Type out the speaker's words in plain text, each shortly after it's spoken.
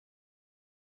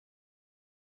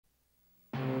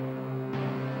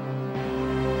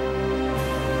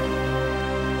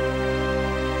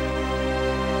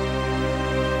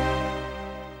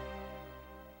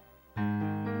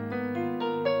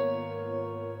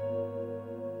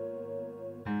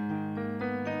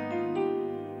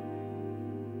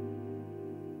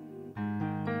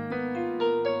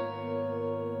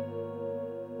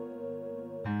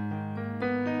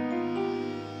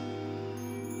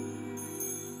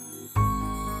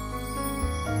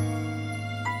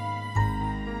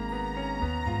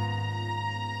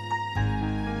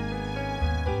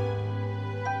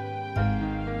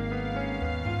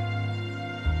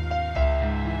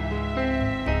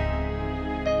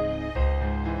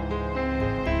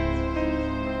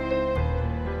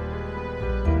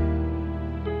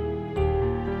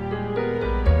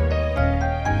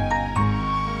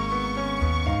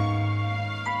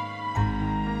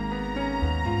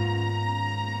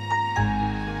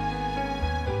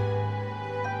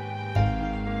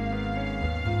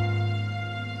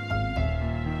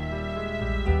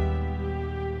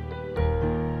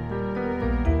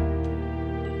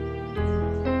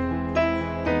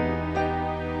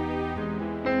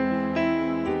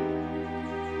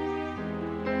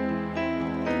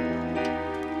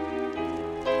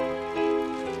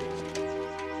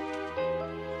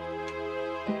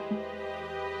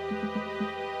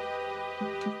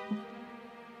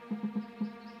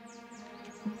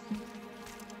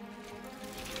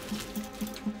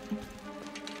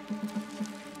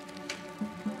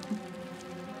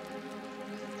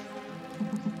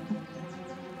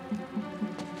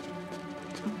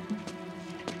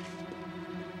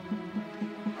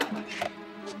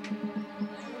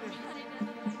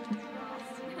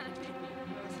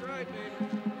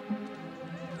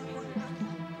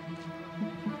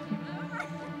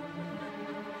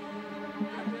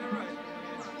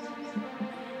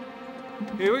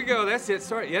Here we go. That's it.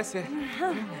 Sorry. Yes.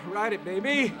 Ride it,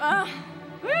 baby. I'm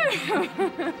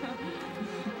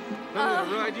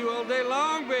gonna ride you all day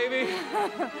long, baby.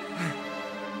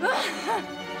 That's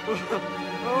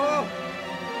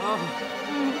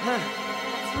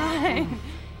right.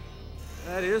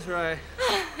 That is right.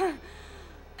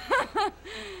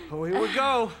 Oh, here we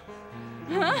go.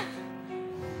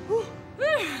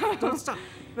 Don't stop.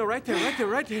 No, right there, right there,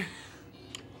 right there.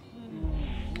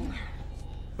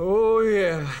 Oh,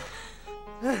 yeah.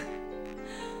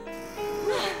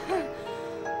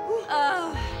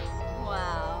 Oh,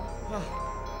 wow.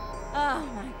 Oh,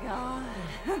 my God.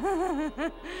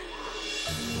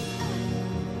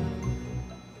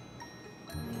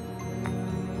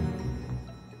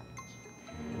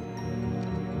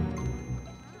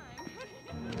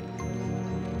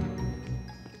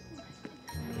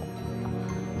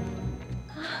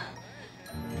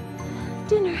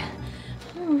 Dinner.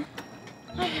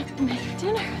 I have to make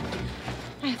dinner.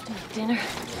 I have to make dinner.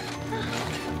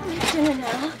 I'll make dinner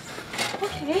now.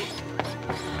 Okay.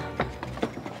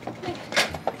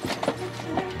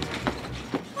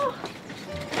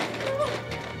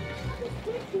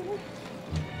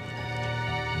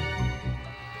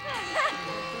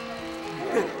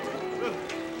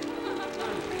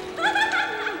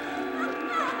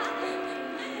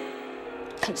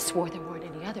 He swore there weren't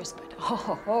any others, but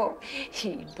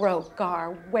he broke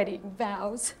our wedding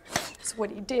vows. That's what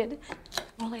he did.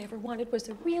 All I ever wanted was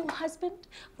a real husband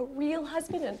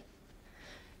and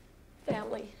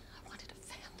family. I wanted a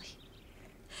family.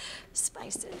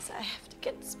 Spices, I have to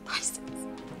get spices.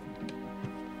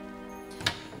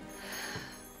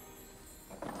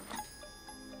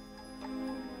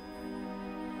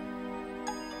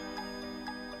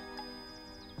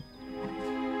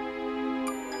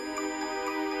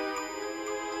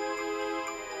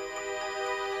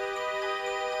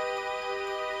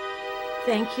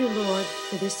 Thank you, Lord,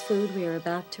 for this food we are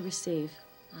about to receive.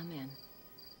 Amen.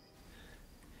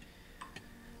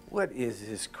 What is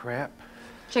this crap?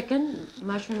 Chicken,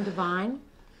 mushroom divine.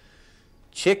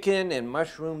 Chicken and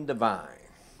mushroom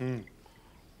divine.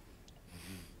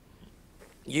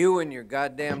 You and your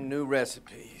goddamn new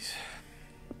recipes.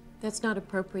 That's not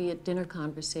appropriate dinner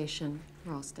conversation,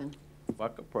 Ralston.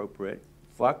 Fuck appropriate.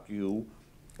 Fuck you.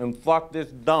 And fuck this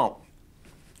dump.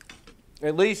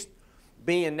 At least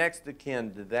being next of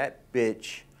kin to that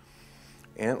bitch,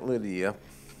 Aunt Lydia,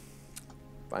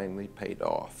 finally paid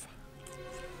off.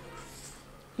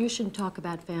 You shouldn't talk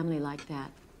about family like that.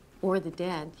 Or the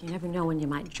dead. You never know when you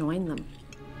might join them.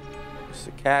 It's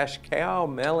a cash cow,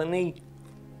 Melanie.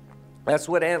 That's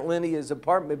what Aunt Lydia's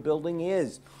apartment building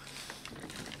is.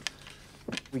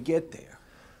 We get there.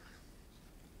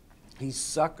 These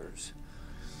suckers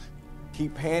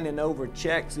keep handing over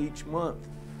checks each month.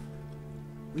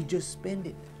 We just spend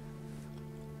it.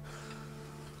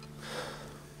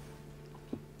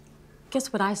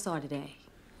 Guess what I saw today?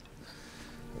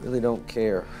 I really don't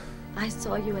care. I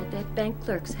saw you at that bank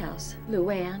clerk's house,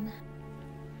 Luann.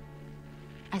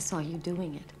 I saw you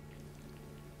doing it.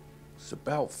 It's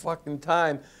about fucking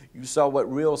time you saw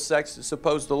what real sex is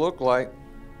supposed to look like.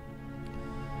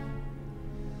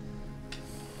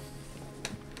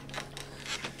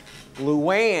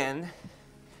 Luann,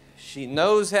 she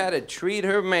knows how to treat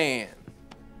her man.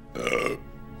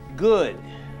 Good.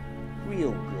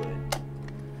 Real good.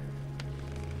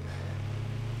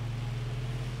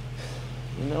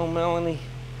 You know, Melanie,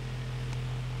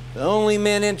 the only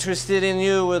men interested in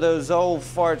you were those old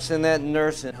farts in that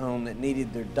nursing home that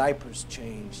needed their diapers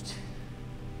changed.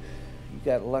 You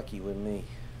got lucky with me.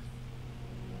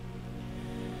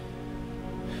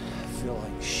 I feel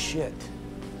like shit.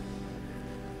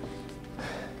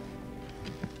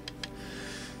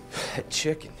 That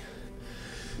chicken.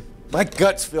 My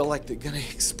guts feel like they're gonna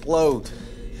explode.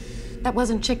 That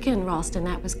wasn't chicken, Ralston.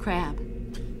 That was crab.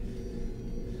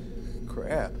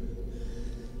 Crab?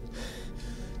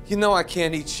 You know I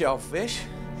can't eat shellfish.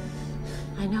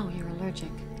 I know, you're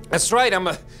allergic. That's right, I'm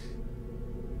a...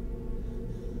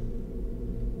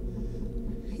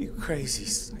 You crazy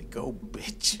psycho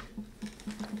bitch.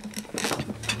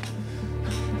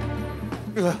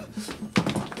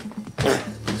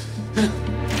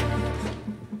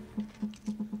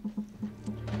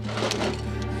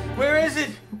 Where is it?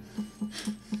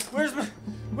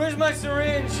 Where's my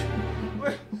syringe?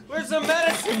 Where's the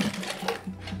medicine?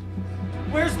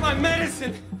 Where's my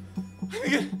medicine?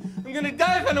 I'm gonna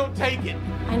die if I don't take it.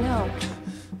 I know.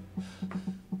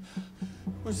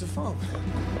 Where's the phone?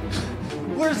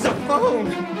 Where's the phone?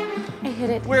 I hid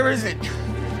it. Where is it?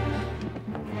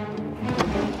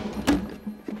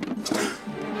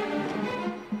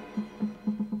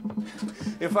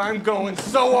 If If I'm going,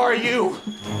 so are you.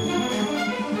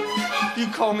 You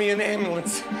call me an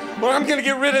ambulance, or I'm gonna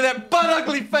get rid of that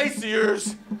butt-ugly face of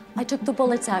yours. I took the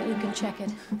bullets out. You can check it.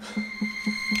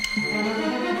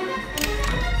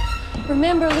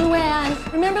 Remember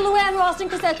Luann. Remember Luann Ralston,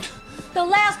 because that's the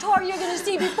last horror you're gonna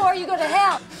see before you go to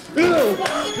hell.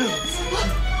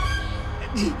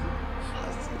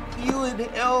 You in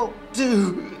hell,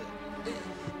 too.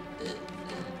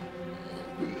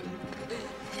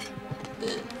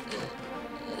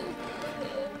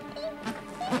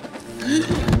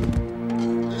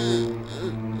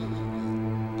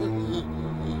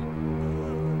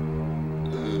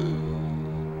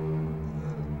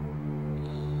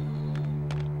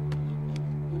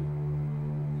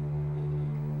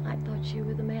 I thought you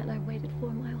were the man I waited for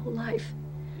my whole life.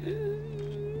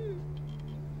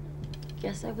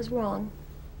 Guess I was wrong.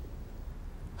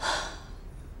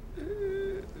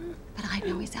 But I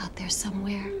know he's out there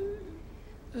somewhere,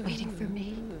 waiting for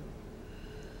me.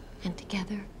 And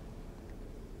together,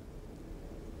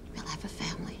 we'll have a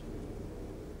family.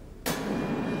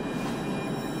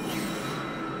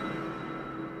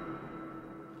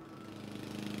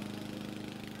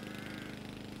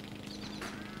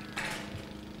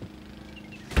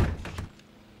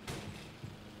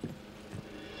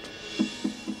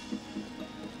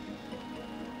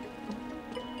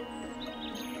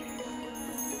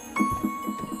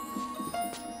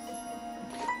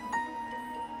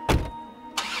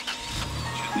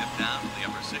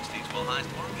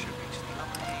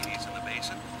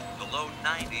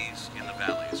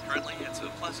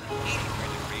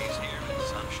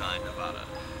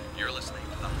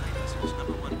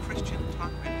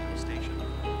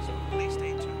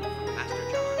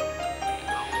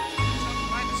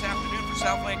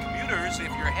 Southland commuters,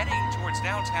 if you're heading towards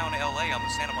downtown LA on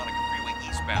the Santa Monica Freeway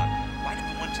eastbound, right at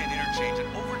the 110 interchange, an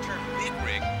overturned big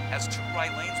rig has 2 right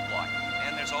lanes blocked.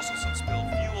 And there's also some spilled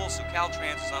fuel, so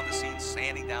Caltrans is on the scene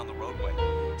sanding down the roadway.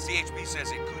 CHP says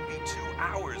it could be 2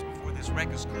 hours before this wreck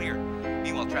is clear.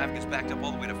 Meanwhile, traffic is backed up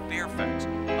all the way to Fairfax.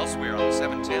 Elsewhere on the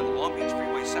 710, the Long Beach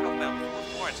Freeway southbound before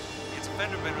Florence, it's a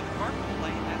fender bender in the carpool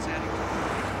lane. That's adding to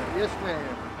the... Yes,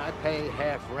 ma'am. I pay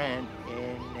half rent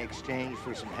in exchange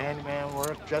for some handyman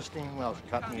work. Justine Wells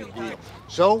cut me a deal.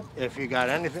 So, if you got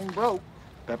anything broke,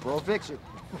 Pepper will fix it.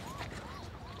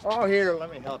 Oh, here,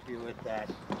 let me help you with that.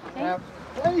 Now,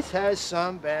 the place has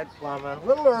some bad plumbing, a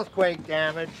little earthquake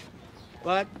damage,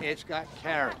 but it's got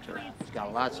character. It's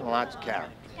got lots and lots of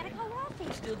character.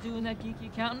 Still doing that geeky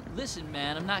accountant? Listen,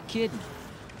 man, I'm not kidding.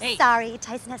 Hey. Sorry,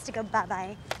 Tyson has to go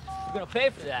bye-bye. You're gonna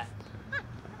pay for that.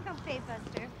 Don't pay,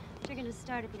 Buster. You're gonna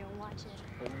start if you don't watch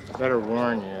it. Better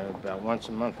warn you, about once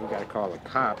a month we gotta call the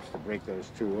cops to break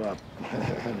those 2 up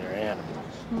and their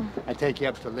animals. I take you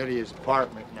up to Lydia's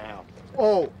apartment now.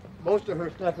 Oh, most of her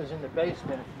stuff is in the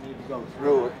basement if you need to go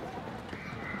through it.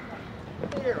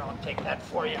 Here, I'll take that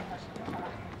for you.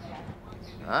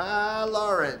 Ah,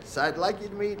 Lawrence, I'd like you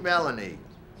to meet Melanie.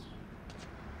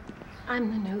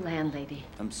 I'm the new landlady.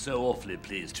 I'm so awfully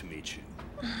pleased to meet you.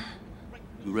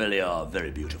 You really are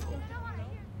very beautiful.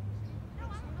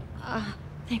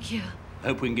 Thank you.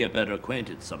 Hope we can get better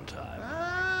acquainted sometime.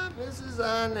 Ah, Mrs.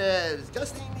 Inez.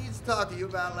 Justine needs to talk to you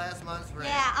about last month's rent.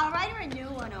 Yeah, I'll write her a new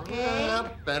one, okay?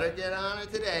 Well, better get on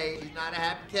it today. She's not a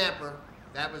happy camper.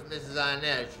 That was Mrs.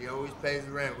 Inez. She always pays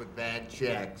the rent with bad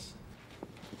checks.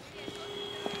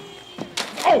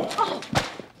 Oh,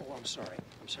 I'm sorry.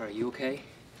 I'm sorry. You okay?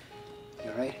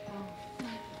 You all right?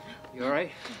 You all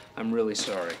right? I'm really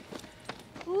sorry.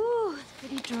 Ooh,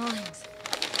 pretty drawings.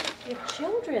 You have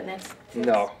children, that's...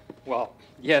 No. Well,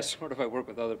 yes, sort of. I work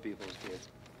with other people's kids.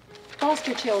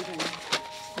 Foster children.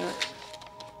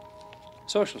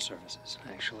 Social services,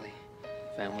 actually.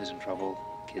 Families in trouble,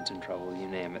 kids in trouble, you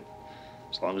name it.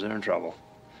 As long as they're in trouble.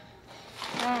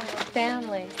 Oh,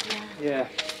 family. Yeah.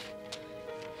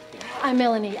 I'm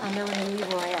Melanie. I'm Melanie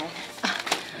Leroy.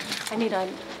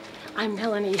 I'm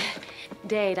Melanie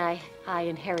Dade. I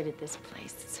inherited this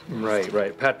place.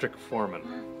 Right. Patrick Foreman.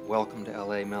 Welcome to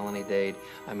LA, Melanie Dade.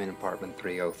 I'm in apartment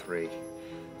 303.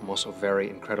 I'm also very,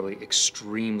 incredibly,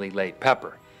 extremely late.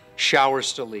 Pepper, shower's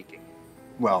still leaking.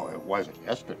 Well, it wasn't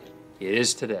yesterday. It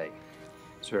is today.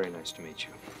 It's very nice to meet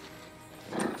you.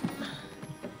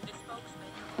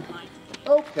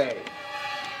 Okay.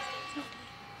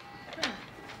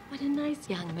 What a nice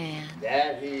young man.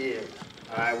 That he is.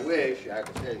 I wish I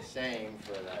could say the same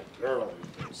for that girl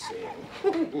you've been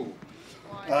seeing.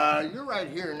 You're right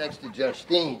here next to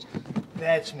Justine's.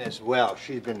 That's Miss Wells.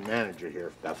 She's been manager here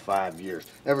for about 5 years,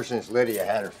 ever since Lydia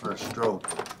had her first stroke.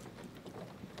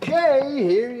 Shay,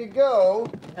 here you go.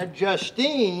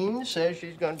 Justine says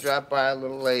she's gonna drop by a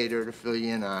little later to fill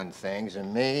you in on things.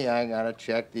 And me, I gotta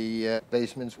check the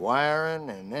basement's wiring,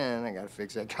 and then I gotta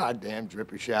fix that goddamn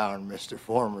drippy shower in Mr.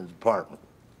 Foreman's apartment.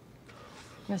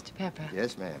 Mr. Pepper.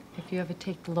 Yes, ma'am. If you ever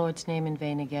take the Lord's name in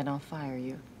vain again, I'll fire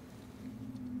you.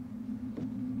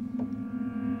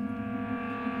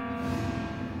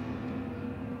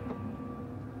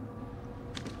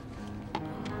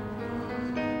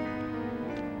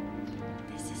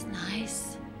 This is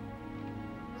nice.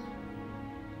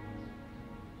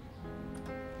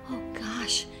 Oh,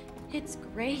 gosh, it's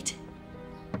great.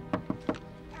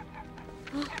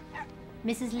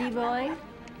 Mrs. Leroy,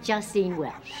 Justine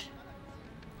Welsh.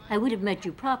 I would have met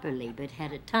you properly, but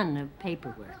had a ton of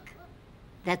paperwork.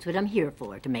 That's what I'm here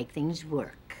for, to make things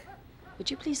work. Would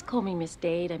you please call me Miss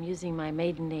Dade? I'm using my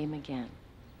maiden name again.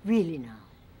 Really now?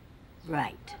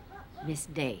 Right. Miss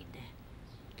Dade.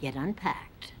 Get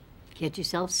unpacked. Get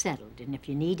yourself settled, and if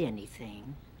you need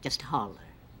anything, just holler.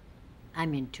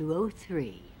 I'm in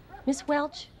 203. Miss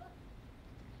Welch,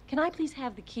 can I please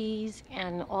have the keys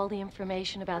and all the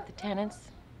information about the tenants?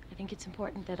 I think it's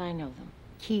important that I know them.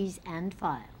 Keys and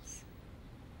files.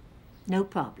 No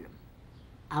problem.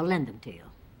 I'll lend them to you.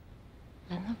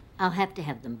 Lend them? I'll have to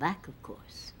have them back, of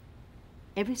course.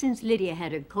 Ever since Lydia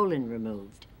had her colon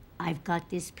removed, I've got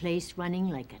this place running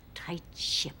like a tight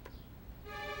ship.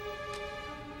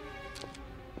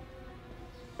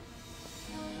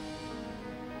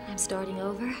 I'm starting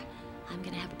over. I'm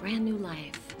gonna have a brand new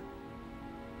life.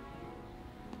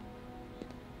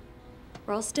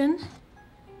 Ralston?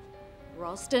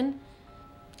 Ralston?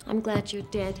 I'm glad you're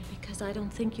dead, because I don't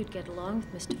think you'd get along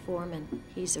with Mr. Foreman.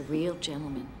 He's a real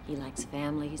gentleman. He likes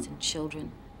families and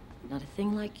children. Not a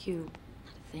thing like you.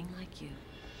 Not a thing like you.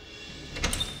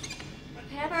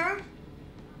 Pepper?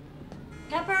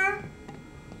 Pepper?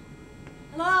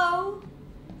 Hello?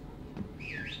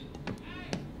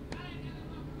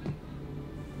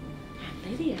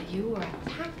 Lydia, you are a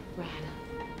pack rat.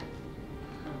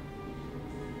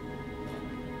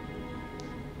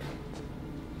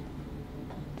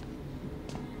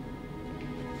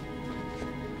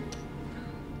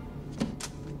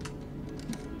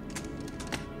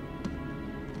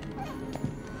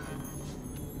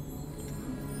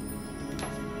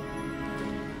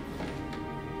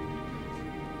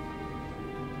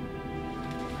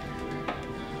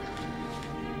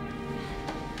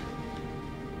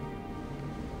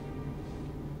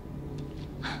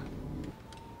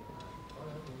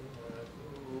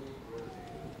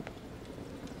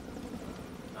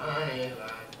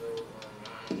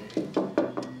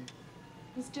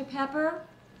 Mr. Pepper?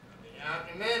 Out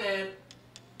in a minute.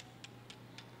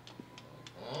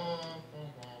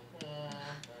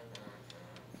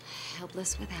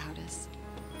 Helpless without us.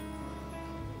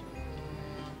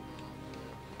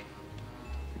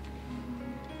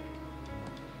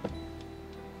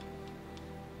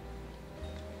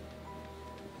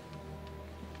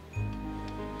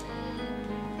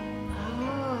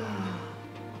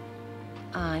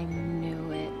 I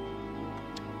knew it.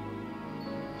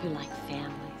 You like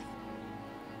families.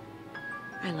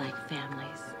 I like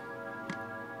families.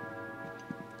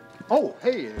 Oh,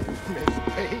 hey, Miss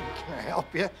Dade, can I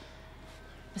help you?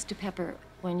 Mr. Pepper,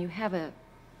 when you have a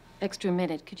extra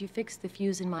minute, could you fix the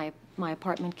fuse in my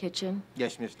apartment kitchen?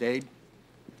 Yes, Miss Dade.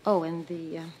 Oh, and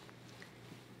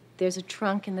there's a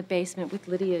trunk in the basement with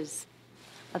Lydia's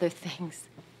other things.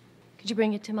 Could you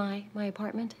bring it to my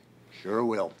apartment? Sure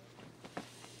will.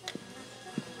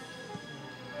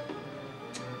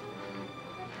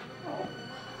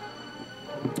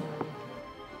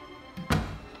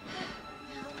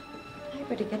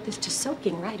 I better get this to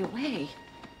soaking right away.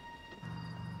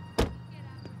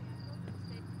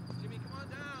 Jimmy, come on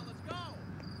down. Let's go.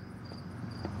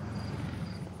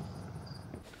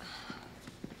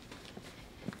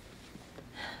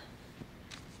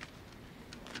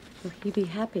 Will he be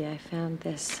happy I found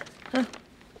this? Huh?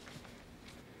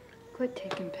 Quit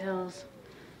taking pills.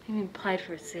 I even applied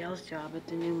for a sales job at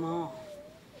the new mall.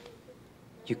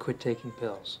 You quit taking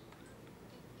pills.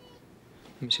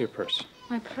 Let me see your purse.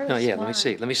 My purse? No, yeah, Why? let me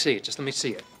see it. Let me see it. Just let me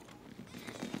see it.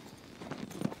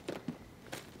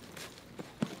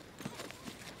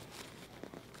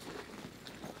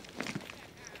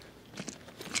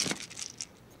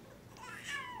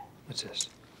 What's this?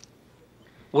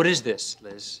 What is this,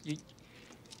 Liz? You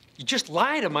just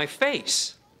lied to my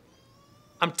face.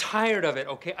 I'm tired of it,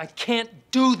 okay? I can't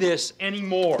do this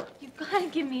anymore. You've got to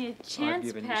give me a chance, I've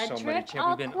given Patrick. you so many chances. I'll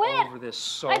We've been quit. over this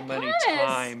so I many promise.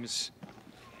 times.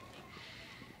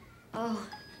 Oh,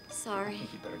 sorry. I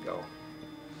think you better go.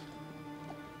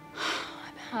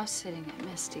 I'm house sitting at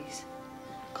Misty's.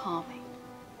 Call me.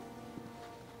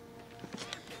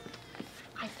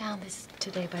 I found this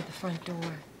today by the front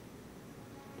door.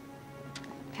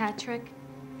 Patrick,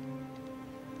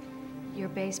 your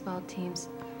baseball team's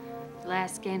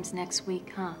last game's next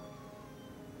week, huh?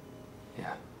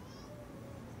 Yeah.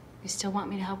 You still want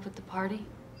me to help with the party?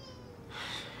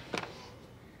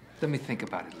 Let me think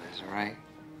about it, Liz, all right?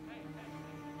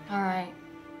 All right.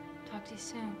 Talk to you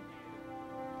soon.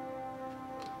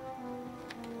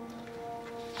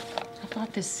 I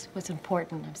thought this was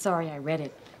important. I'm sorry I read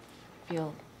it. I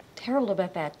feel terrible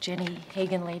about that Jenny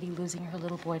Hagen lady losing her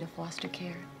little boy to foster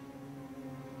care.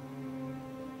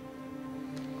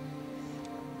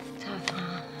 Tough,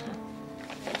 huh?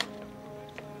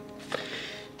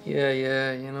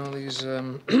 Yeah, you know, these,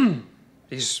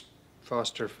 these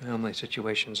foster family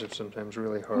situations are sometimes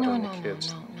really hard on the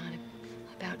kids. No, not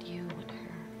about you and her.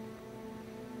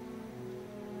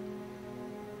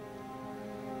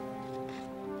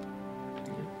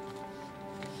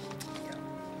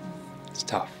 It's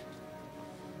tough.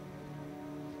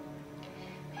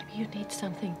 Maybe you need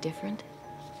something different.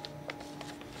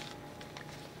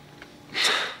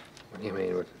 What do you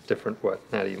mean? Different what?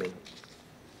 How do you mean?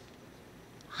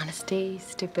 Honesty,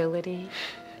 stability,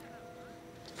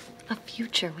 a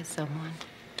future with someone.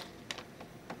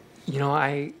 You know,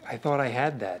 I thought I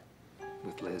had that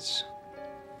with Liz.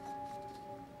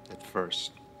 At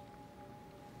first.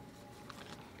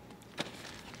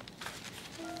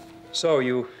 So,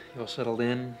 you all settled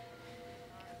in?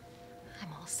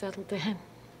 I'm all settled in.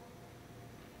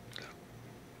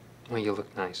 Well, you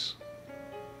look nice.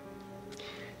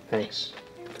 Thanks.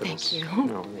 Thank you.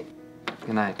 No,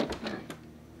 good night.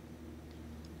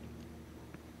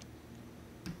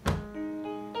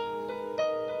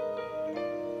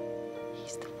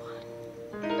 He's the one.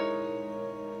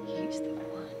 He's the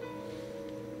one.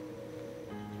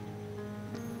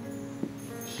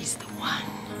 He's the one.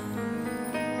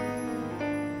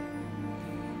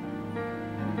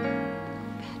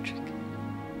 Patrick.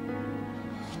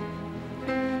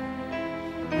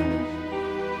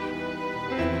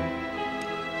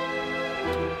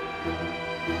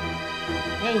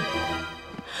 Hey.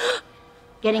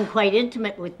 Getting quite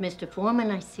intimate with Mr.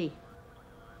 Foreman, I see.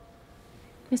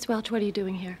 Miss Welch, what are you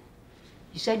doing here?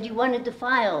 You said you wanted the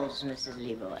files, Mrs.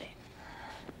 Leroy.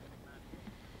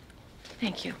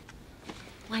 Thank you.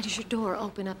 Why does your door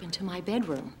open up into my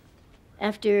bedroom?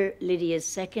 After Lydia's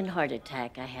second heart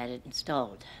attack, I had it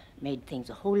installed. Made things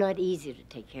a whole lot easier to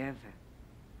take care of her.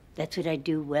 That's what I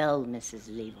do well, Mrs.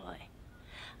 Leroy.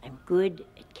 I'm good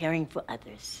at caring for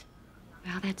others.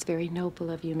 Well, that's very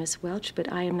noble of you, Miss Welch,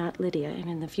 but I am not Lydia, and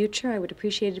in the future, I would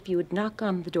appreciate it if you would knock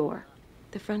on the door.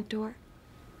 The front door?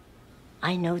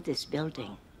 I know this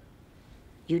building.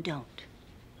 You don't.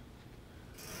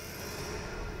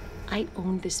 I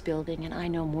own this building, and I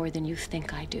know more than you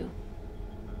think I do.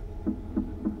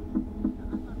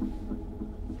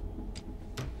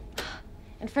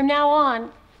 And from now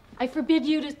on, I forbid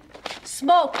you to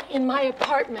smoke in my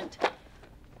apartment.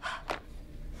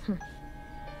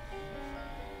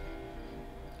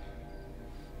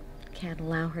 Can't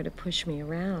allow her to push me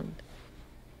around.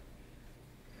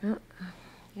 Well,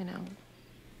 you know,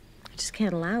 I just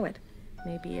can't allow it.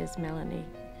 Maybe as Melanie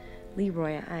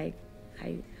Leroy, I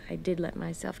did let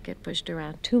myself get pushed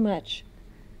around too much,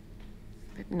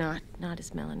 but not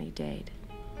as Melanie Dade.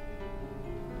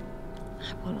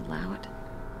 I won't allow it.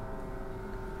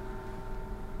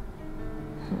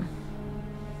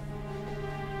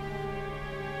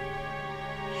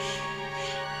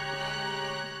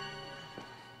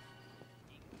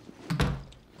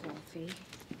 Coffee,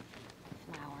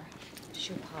 flour,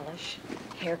 shoe polish,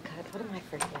 haircut. What am I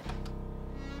forgetting?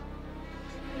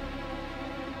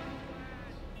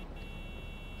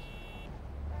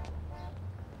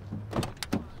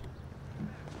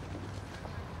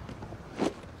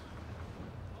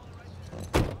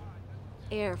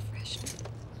 Air freshener.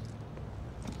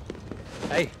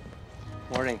 Hey.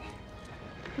 Morning.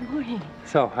 Good morning.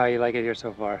 So, how you like it here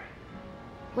so far?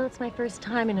 Well, it's my first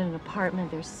time in an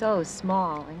apartment. They're so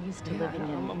small. I'm used to living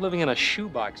in... I'm living in a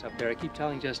shoebox up there. I keep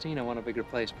telling Justine I want a bigger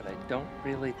place, but I don't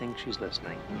really think she's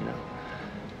listening, you know?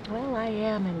 Well, I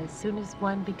am, and as soon as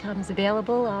one becomes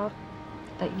available, I'll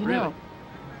let you Really? know.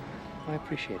 I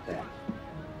appreciate that.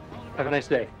 Have a nice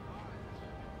day.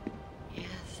 Yes,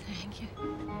 thank you.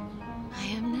 I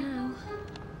am now.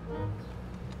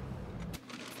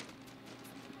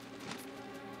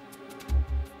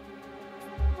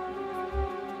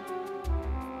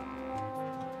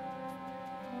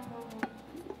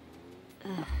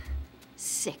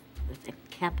 Sick with a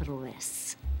capital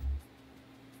S.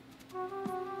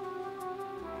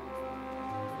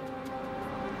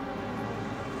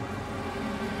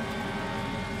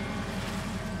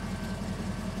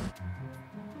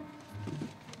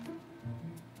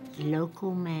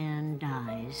 Local man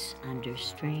dies under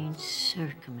strange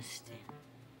circumstances.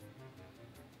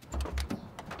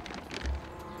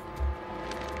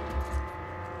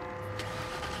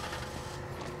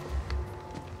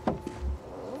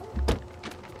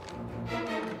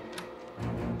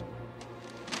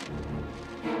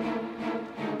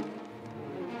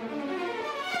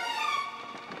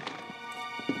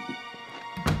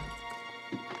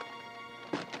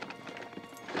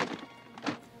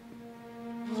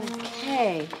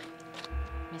 Okay.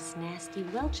 Miss Nasty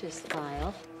Welch's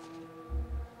file.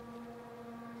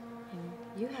 And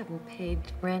you haven't paid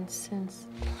rent since...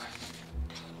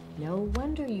 No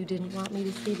wonder you didn't want me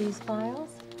to see these files.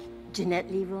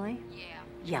 Jeanette Leroy? Yeah.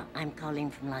 Yeah, I'm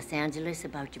calling from Los Angeles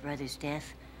about your brother's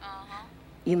death. Uh-huh.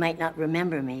 You might not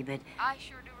remember me, but I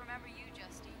sure do remember you,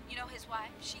 Justine. You know his wife?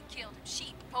 She killed him.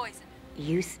 She poisoned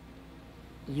him.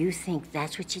 you think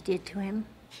that's what you did to him?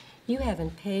 You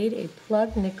haven't paid a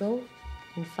plug nickel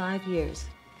in 5 years.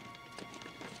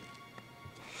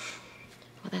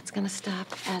 Well, that's gonna stop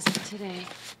as of today.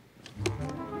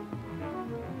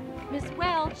 Miss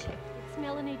Welch, it's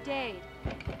Melanie Dade.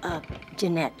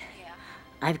 Jeanette. Yeah.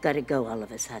 I've got to go all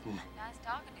of a sudden. Nice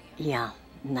talking to you. Yeah,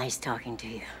 nice talking to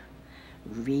you.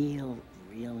 Real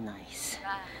nice.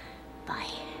 Bye.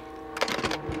 Bye.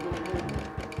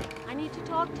 I need to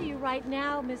talk to you right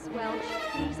now, Miss Welch.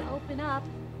 Please open up.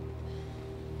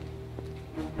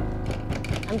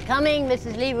 I'm coming,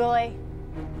 Mrs. Leroy.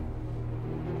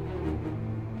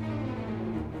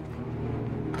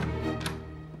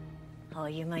 How are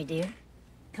you, my dear?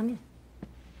 Come in.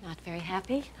 Not very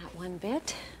happy, not one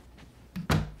bit.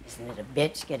 Isn't it a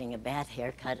bitch getting a bad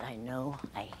haircut? I know.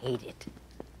 I hate it.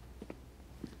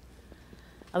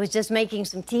 I was just making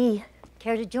some tea.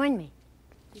 Care to join me?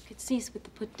 You could cease with the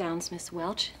put-downs, Miss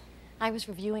Welch. I was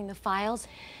reviewing the files.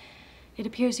 It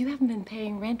appears you haven't been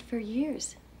paying rent for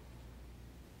years.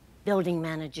 Building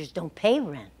managers don't pay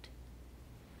rent.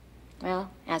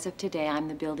 Well, as of today, I'm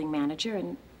the building manager,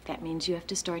 and that means you have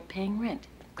to start paying rent.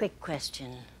 Quick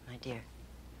question, my dear.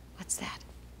 What's that?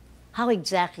 How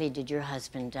exactly did your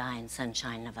husband die in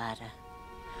Sunshine, Nevada?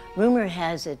 Rumor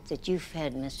has it that you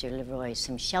fed Mr. Leroy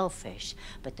some shellfish,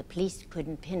 but the police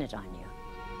couldn't pin it on you.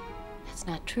 That's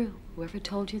not true. Whoever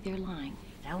told you, they're lying.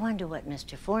 I wonder what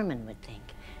Mr. Foreman would think.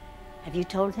 Have you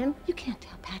told him? You can't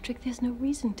tell Patrick. There's no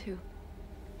reason to.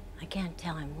 I can't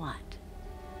tell him what,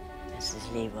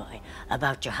 Mrs. Leroy?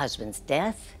 About your husband's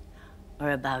death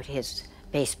or about his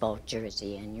baseball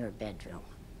jersey in your bedroom?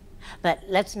 But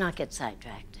let's not get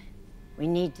sidetracked. We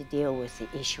need to deal with the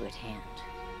issue at hand.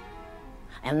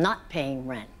 I'm not paying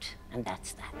rent, and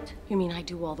that's that. You mean I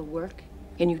do all the work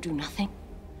and you do nothing?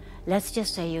 Let's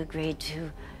just say you agreed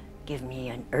to give me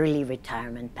an early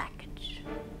retirement package.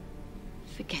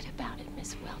 Forget about it,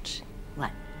 Miss Welch.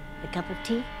 What, a cup of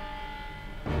tea?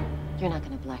 You're not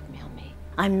going to blackmail me.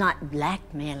 I'm not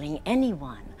blackmailing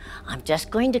anyone. I'm just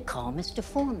going to call Mr.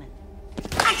 Foreman.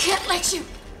 I can't let you!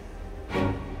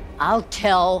 I'll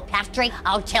tell Patrick,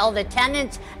 I'll tell the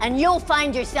tenants, and you'll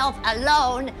find yourself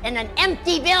alone in an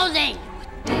empty building.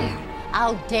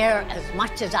 I'll dare as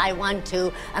much as I want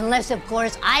to, unless, of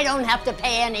course, I don't have to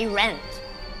pay any rent.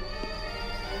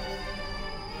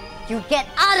 You get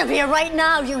out of here right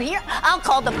now, you hear? I'll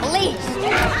call the police.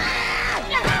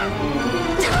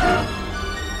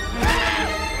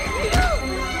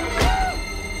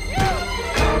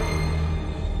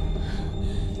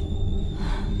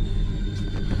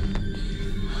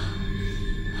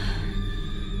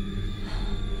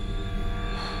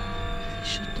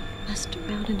 Messed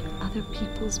around in other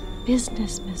people's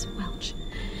business, Miss Welch.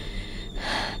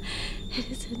 It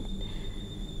isn't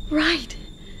right.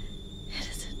 It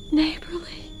isn't neighborly.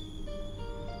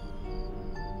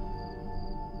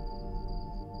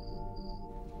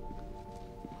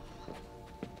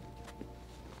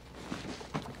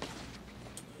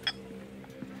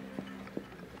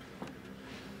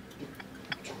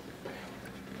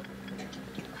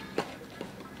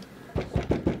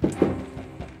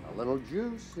 Little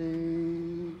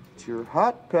juicy. It's your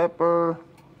hot pepper.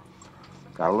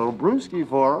 Got a little brewski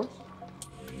for us.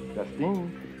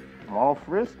 Justine, I'm all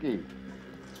frisky.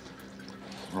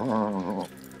 Oh,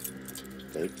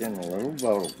 taking a little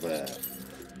bubble bath.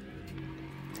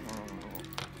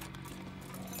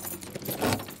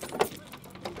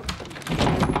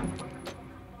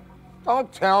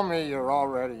 Don't tell me you're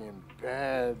already in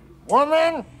bed.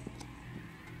 Woman!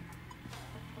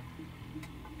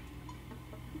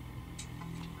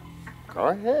 Go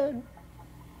ahead.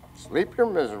 Sleep your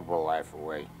miserable life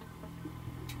away.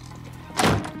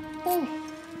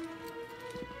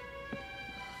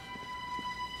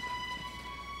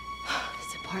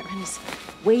 This apartment is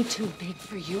way too big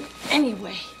for you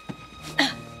anyway. But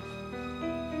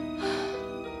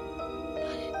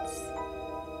it's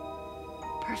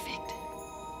perfect.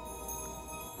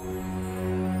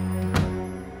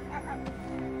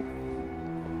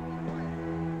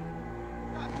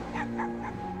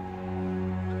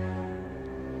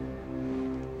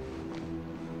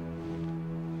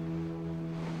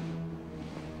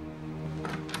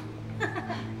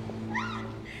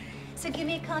 So give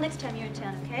me a call next time you're in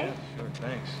town, okay? Yeah, sure,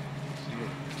 thanks. See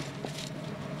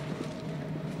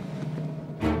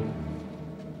you.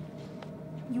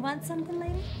 You want something,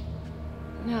 lady?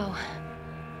 No.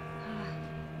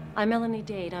 I'm Melanie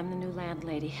Dade. I'm the new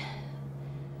landlady.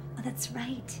 Oh, that's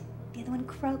right. The other one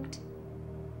croaked.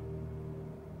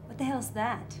 What the hell's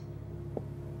that?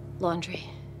 Laundry.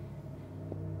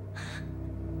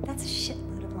 That's a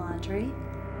shitload of laundry.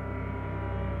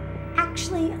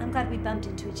 Actually, I'm glad we bumped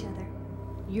into each other.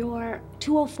 You're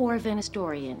 204 Venice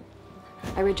Dorian.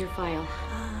 I read your file.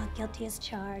 Ah, guilty as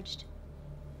charged.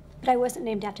 But I wasn't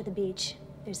named after the beach.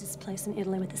 There's this place in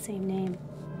Italy with the same name.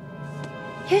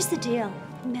 Here's the deal,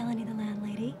 Melanie the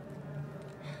landlady.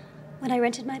 When I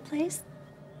rented my place,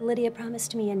 Lydia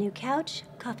promised me a new couch,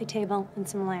 coffee table, and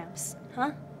some lamps.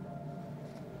 Huh?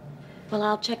 Well,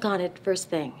 I'll check on it first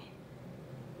thing.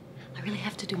 I really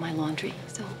have to do my laundry,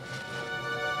 so...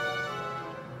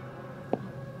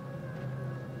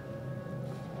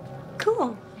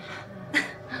 Cool.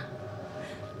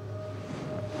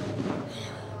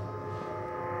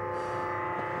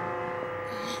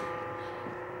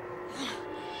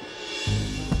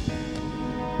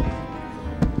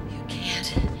 You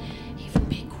can't even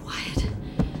be quiet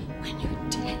when you're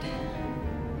dead.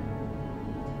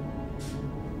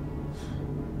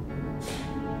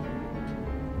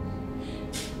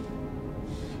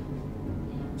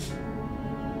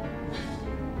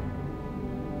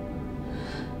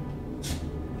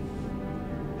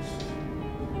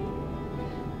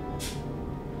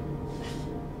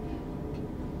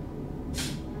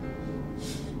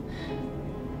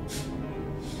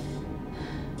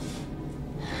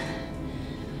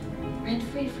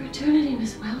 Rent-free for eternity,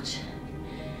 Miss Welch.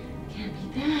 Can't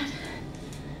beat that.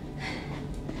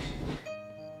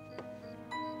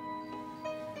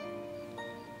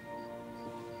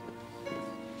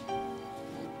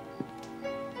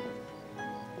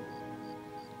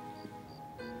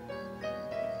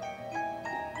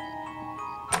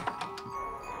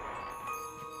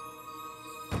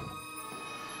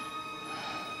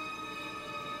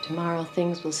 Tomorrow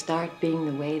things will start being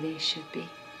the way they should be.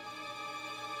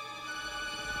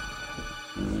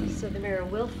 So the mirror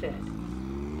will fit.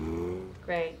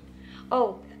 Great.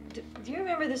 Oh, do you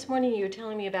remember this morning you were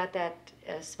telling me about that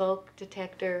smoke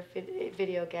detector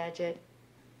video gadget?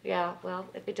 Yeah, well,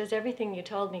 if it does everything you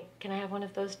told me, can I have one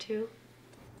of those too?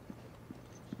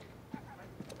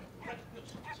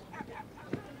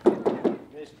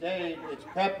 Miss Dade, it's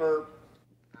Pepper.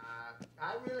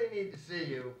 I really need to see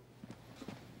you.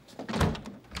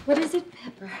 What is it,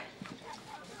 Pepper?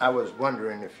 I was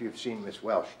wondering if you've seen Miss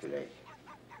Welsh today.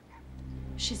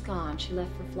 She's gone. She left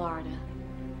for Florida.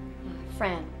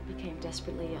 Fran became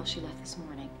desperately ill. She left this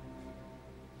morning.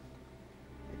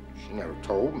 She never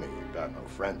told me you got no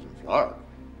friends in Florida.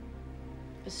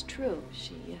 It's true.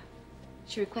 She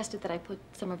requested that I put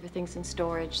some of her things in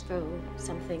storage, throw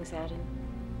some things out, and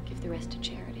give the rest to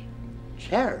charity.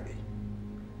 Charity?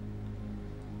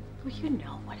 Well, you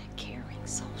know what a caring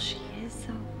soul she is,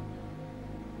 so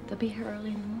they'll be here early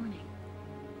in the morning.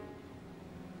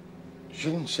 She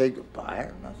didn't say goodbye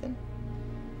or nothing?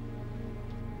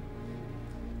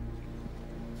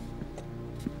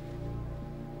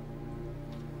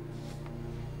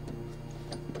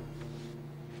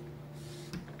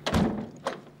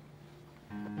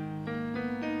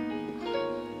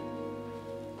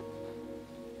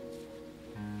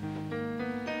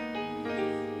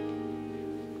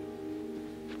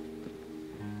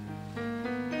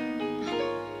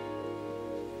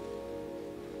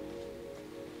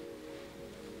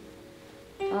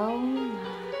 Oh, my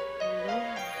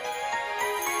Lord.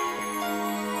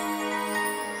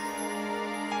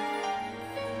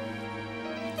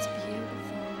 It's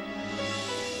beautiful.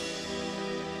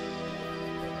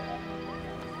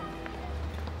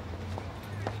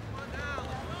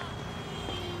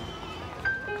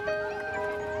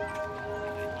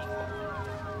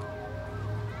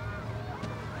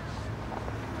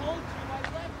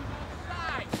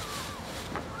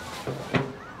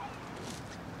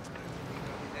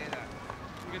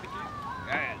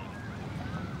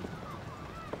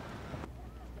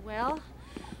 Well,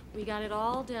 we got it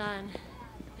all done.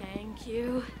 Thank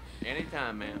you.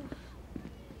 Anytime, ma'am.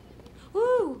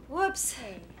 Ooh, whoops.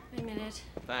 Hey, Wait a minute.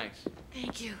 Thanks.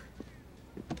 Thank you.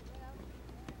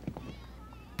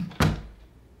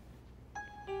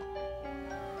 I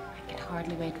can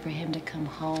hardly wait for him to come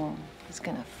home. He's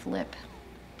gonna flip.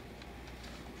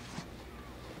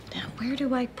 Now, where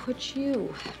do I put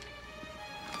you?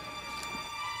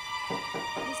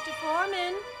 Mr.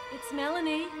 Foreman, it's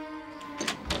Melanie.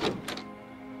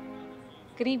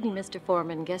 Good evening, Mr.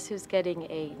 Foreman. Guess who's getting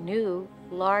a new,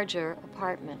 larger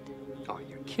apartment? Oh,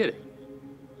 you're kidding.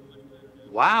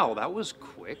 Wow, that was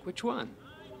quick. Which one?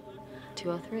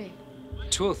 203.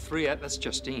 203, that's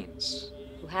Justine's.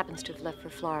 Who happens to have left for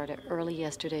Florida early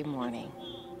yesterday morning.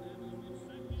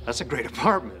 That's a great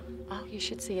apartment. Oh, you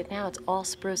should see it now. It's all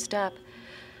spruced up.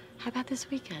 How about this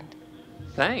weekend?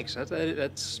 Thanks.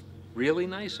 That's really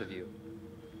nice of you.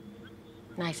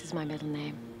 Nice is my middle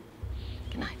name.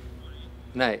 Good night.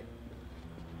 Night.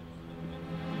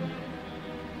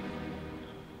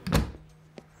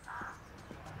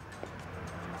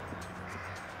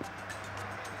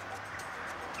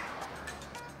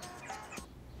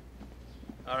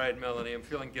 All right, Melanie, I'm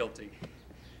feeling guilty.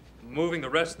 I'm moving the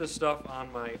rest of this stuff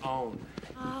on my own.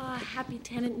 Ah, a happy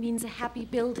tenant means a happy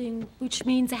building, which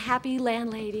means a happy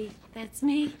landlady. That's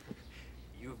me.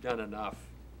 You've done enough.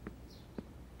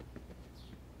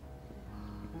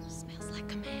 Smells like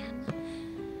a man.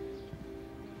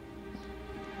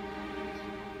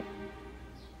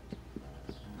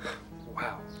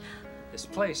 Wow, this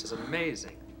place is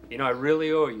amazing. You know, I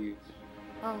really owe you.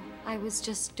 Oh, I was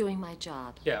just doing my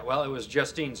job. Yeah, well, it was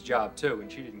Justine's job, too,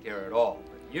 and she didn't care at all.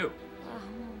 But you,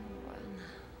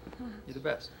 you're the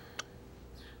best.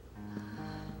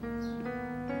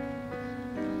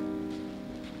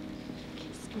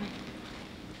 Kissed me.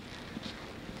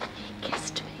 He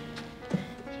kissed me.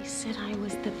 He said I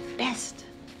was the best.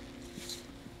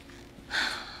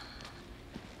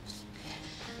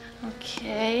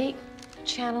 Okay,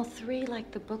 Channel 3, like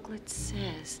the booklet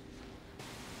says.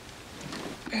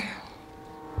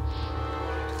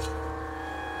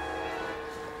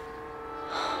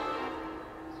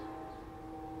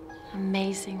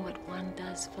 Amazing what one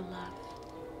does for love.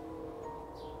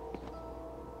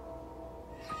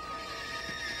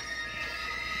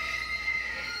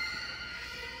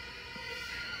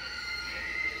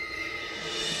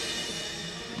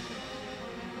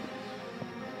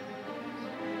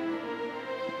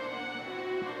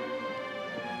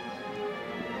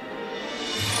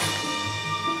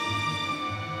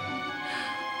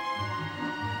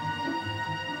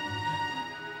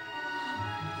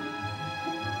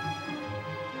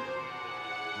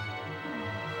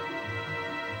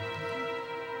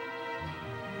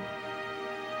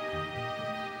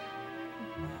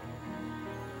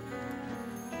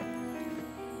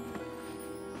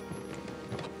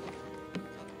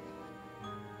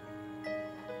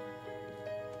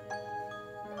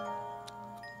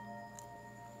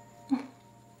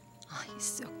 Oh, he's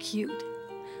so cute.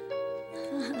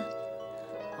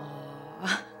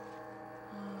 Oh.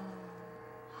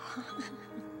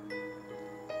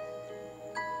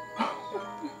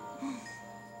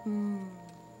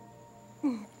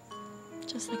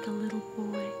 Just like a little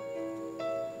boy.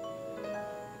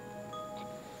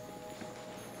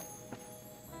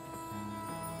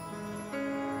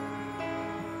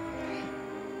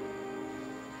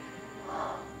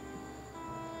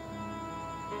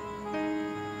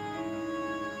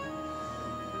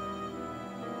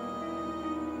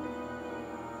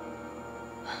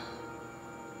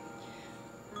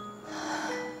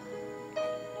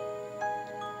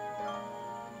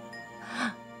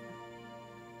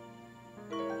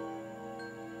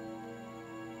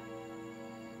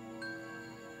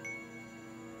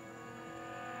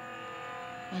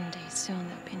 One day soon,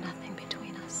 there'll be nothing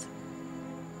between us.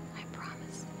 I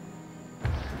promise.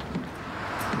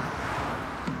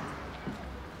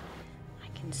 I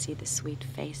can see the sweet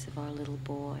face of our little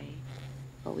boy,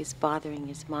 always bothering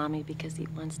his mommy because he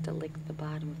wants to lick the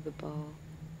bottom of the bowl.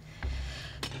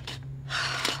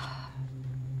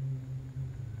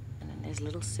 And then there's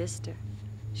little sister.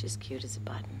 She's cute as a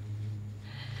button.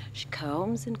 She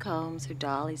combs and combs her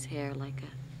dolly's hair like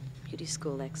a beauty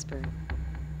school expert.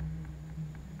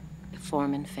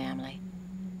 Foreman family.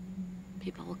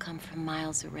 People will come from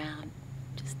miles around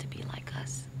just to be like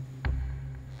us.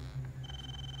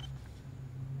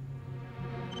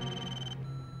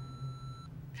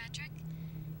 Patrick,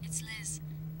 it's Liz.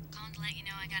 Calling to let you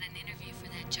know I got an interview for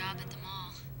that job at the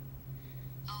mall.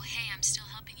 Oh, hey, I'm still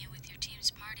helping you with your team's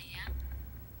party, yeah?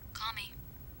 Call me.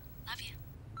 Love you.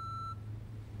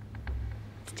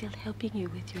 Still helping you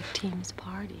with your team's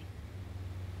party.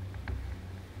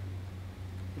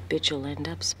 The bitch will end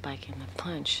up spiking the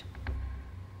punch.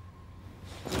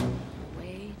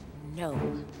 Wait No.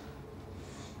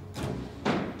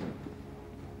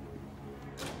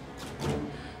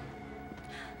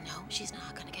 No, she's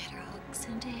not gonna get her hooks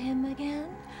into him again.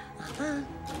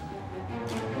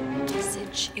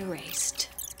 Message erased.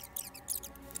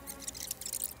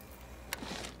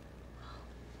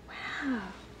 Wow.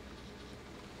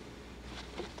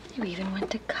 You even went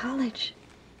to college.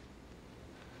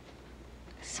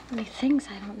 So many things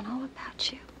I don't know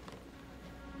about you.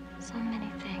 So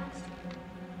many things.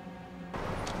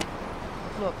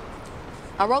 Look,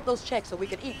 I wrote those checks so we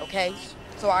could eat, okay?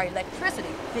 So our electricity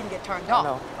didn't get turned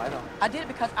off. I know. I did it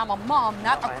because I'm a mom,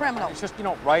 not a criminal. It's just, you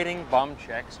know, writing bum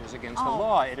checks is against the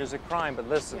law. It is a crime. But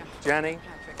listen, Jenny,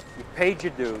 you paid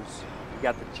your dues. You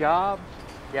got the job.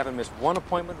 You haven't missed one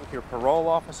appointment with your parole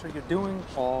officer. You're doing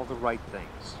all the right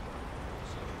things.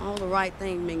 All the right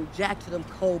thing mean jack to them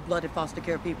cold-blooded foster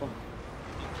care people.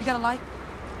 You got a light?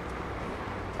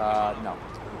 No.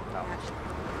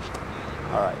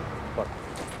 All right, look.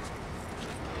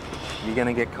 You're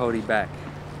gonna get Cody back,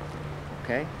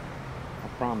 okay? I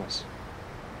promise.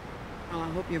 Well, I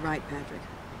hope you're right, Patrick.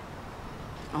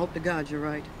 I hope to God you're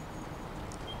right.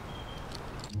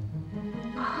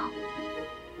 Oh,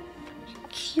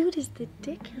 cute as the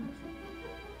dickens.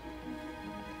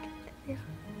 Look at this.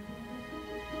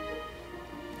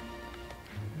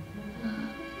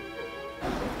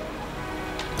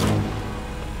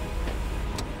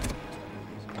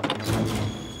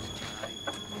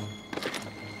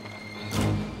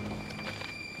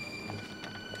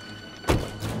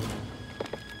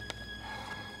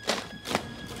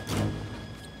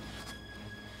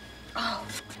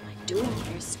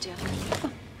 Still.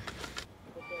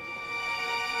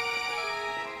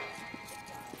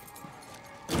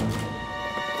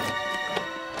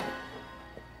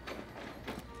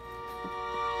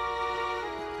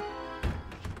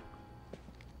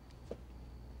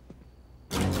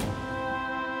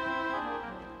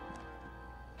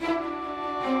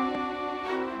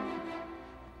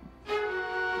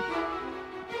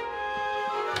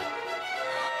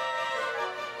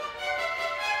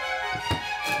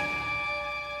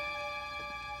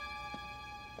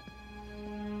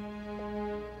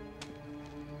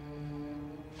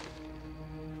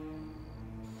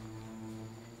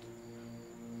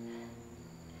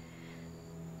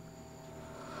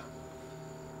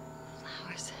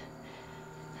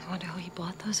 I wonder who he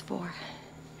bought those for.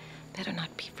 Better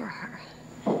not be for her.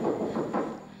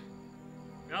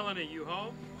 Melanie, you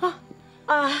home?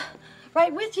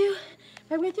 Right with you.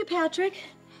 Right with you, Patrick.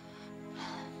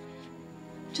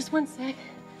 Just one sec.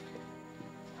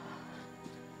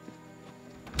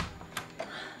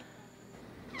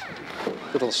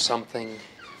 Little something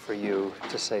for you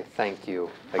to say thank you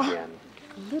again.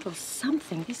 A little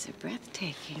something. These are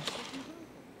breathtaking.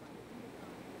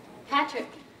 Patrick,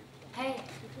 hey.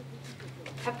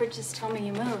 Pepper just told me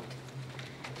you moved.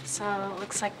 So it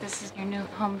looks like this is your new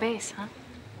home base, huh?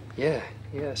 Yeah,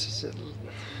 yes.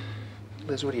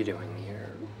 Liz, what are you doing here?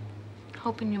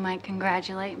 Hoping you might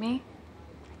congratulate me.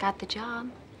 I got the job.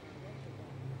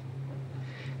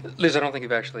 Liz, I don't think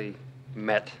you've actually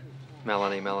met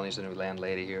Melanie. Melanie's the new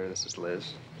landlady here. This is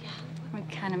Liz. Yeah, we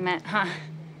kind of met, huh?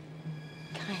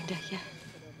 Kinda, yeah.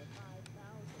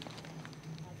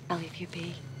 I'll leave you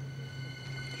be.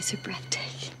 These are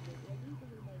breathtaking.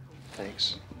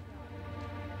 Thanks.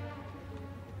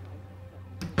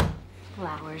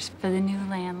 Flowers for the new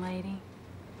landlady.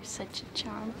 You're such a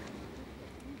charmer.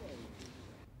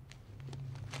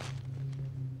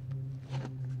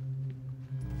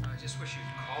 I just wish you'd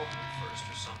call me first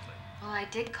or something. Well, I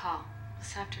did call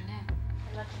this afternoon.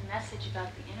 I left a message about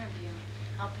the interview,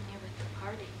 helping you with the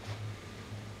party.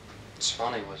 It's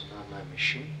funny, it wasn't on my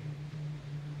machine.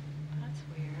 That's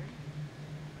weird.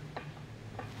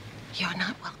 You're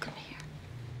not welcome here.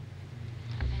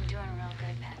 I've been doing real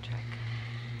good, Patrick.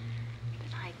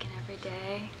 Been hiking every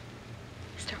day.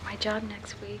 Start my job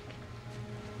next week.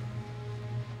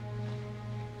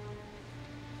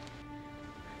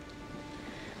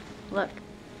 Look,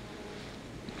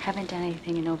 haven't done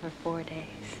anything in over 4 days.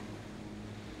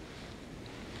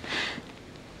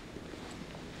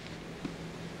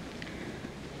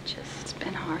 Just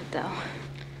been hard, though.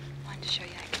 Wanted to show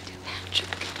you I can do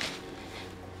Patrick.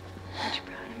 Aren't you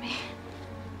proud of me?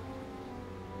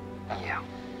 Yeah.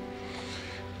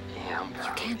 Yeah, I'm proud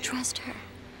You can't of you. trust her.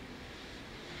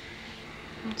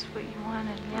 That's what you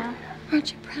wanted, yeah?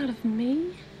 Aren't you proud of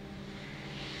me?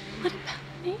 What about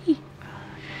me? Oh,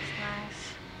 that feels nice.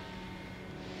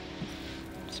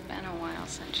 It's been a while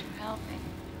since you helped me.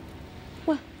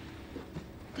 Well,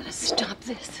 gotta stop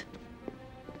this.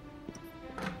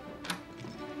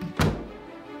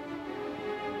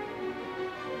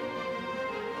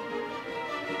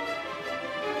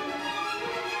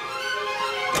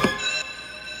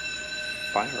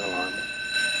 fire alarm.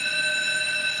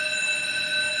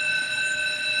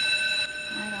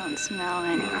 I don't smell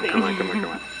anything. Come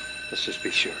on. Let's just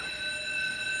be sure.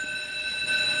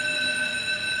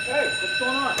 Hey, what's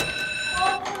going on?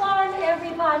 Oh, alarm,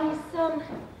 everybody. Some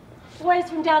boys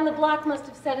from down the block must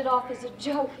have set it off as a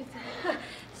joke.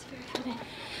 It's very funny.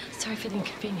 Sorry for the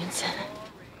inconvenience.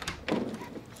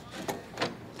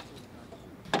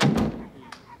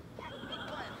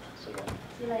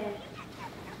 See you later.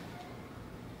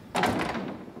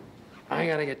 I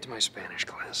gotta get to my Spanish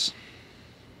class.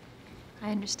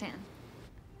 I understand.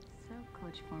 So,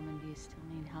 Coach Foreman, do you still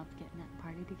need help getting that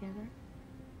party together?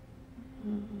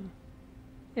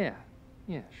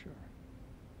 Yeah, sure.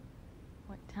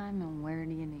 What time and where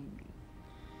do you need me?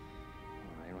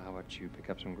 All right, well, how about you pick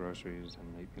up some groceries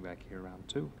and meet me back here around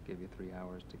 2? Give you 3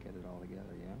 hours to get it all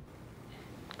together, yeah?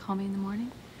 Call me in the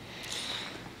morning?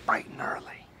 Bright and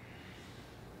early.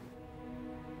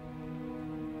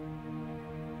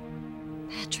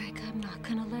 Patrick, I'm not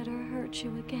gonna let her hurt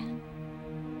you again.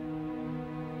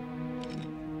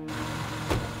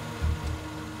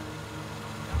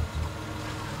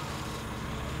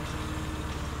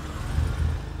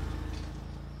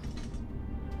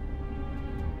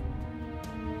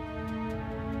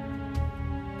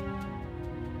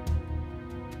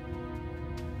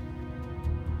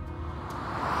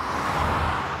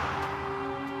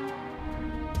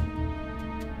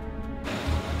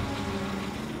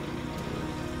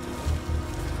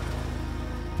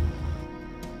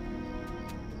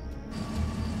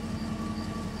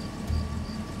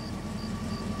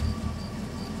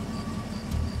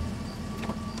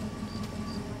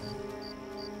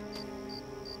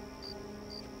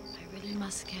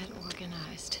 Must get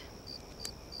organized.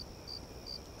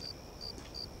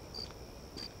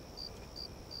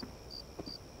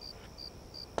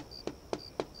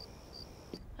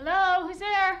 Hello, who's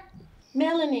there?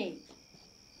 Melanie,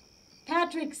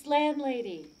 Patrick's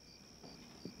landlady.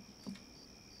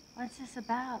 What's this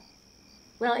about?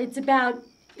 Well, it's about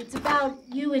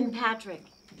you and Patrick.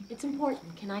 It's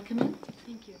important. Can I come in?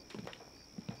 Thank you.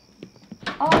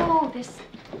 Oh, this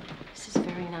is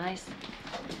very nice.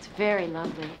 It's very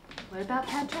lovely. What about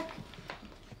Patrick?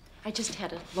 I just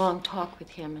had a long talk with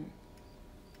him, and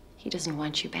he doesn't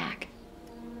want you back.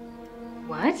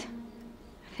 What?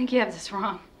 I think you have this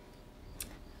wrong.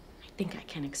 I think I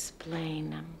can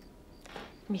explain.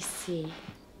 Let me see.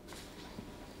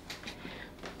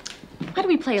 Why don't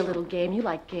we play a little game? You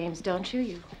like games, don't you?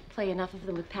 You play enough of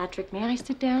them with Patrick. May I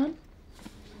sit down?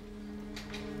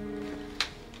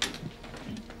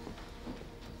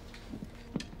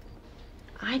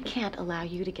 I can't allow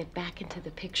you to get back into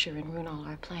the picture and ruin all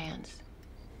our plans.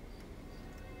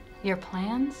 Your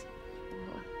plans?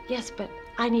 Yes, but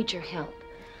I need your help.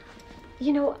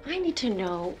 You know, I need to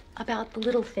know about the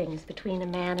little things between a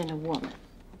man and a woman.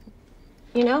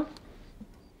 You know?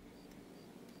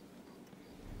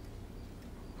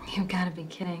 You've got to be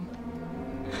kidding.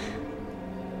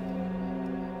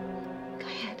 Go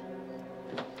ahead.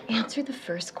 Answer the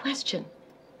first question.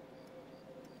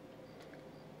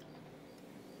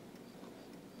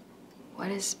 What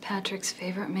is Patrick's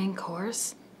favorite main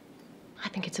course? I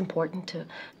think it's important to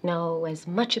know as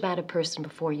much about a person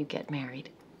before you get married.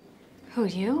 Who,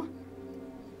 you?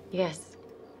 Yes.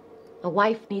 A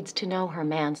wife needs to know her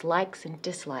man's likes and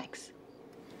dislikes.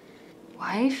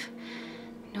 Wife?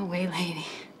 No way, lady.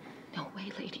 No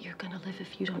way, lady. You're gonna live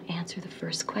if you don't answer the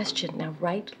first question. Now,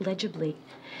 write legibly.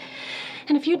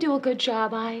 And if you do a good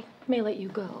job, I may let you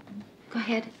go. Go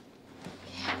ahead.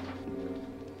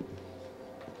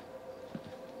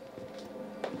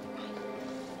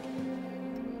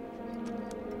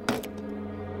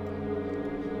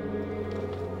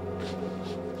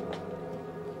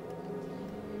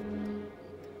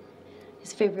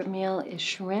 His favorite meal is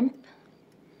shrimp.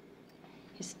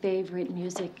 His favorite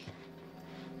music,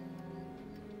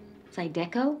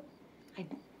 Zydeco?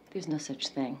 There's no such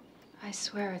thing. I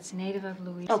swear it's native of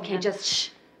Louisiana. Okay, just shh.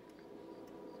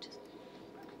 Just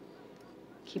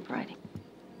keep writing.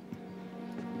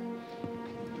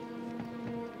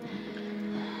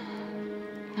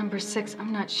 Number 6,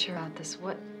 I'm not sure about this.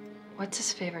 What's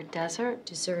his favorite dessert?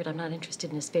 Dessert, I'm not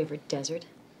interested in his favorite dessert.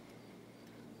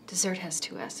 Dessert has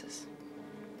 2 S's.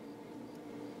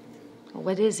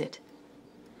 What is it?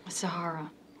 Sahara.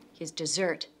 His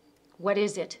dessert. What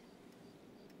is it?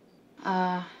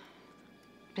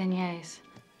 Beignets.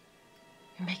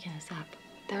 You're making this up.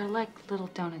 They're like little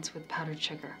donuts with powdered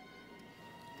sugar.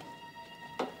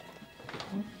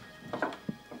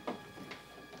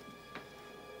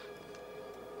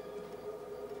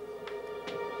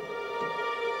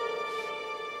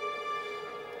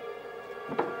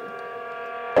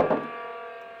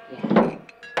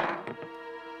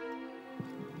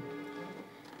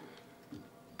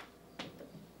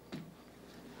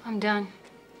 done.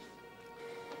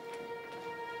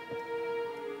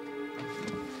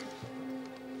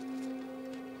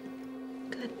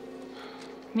 Good.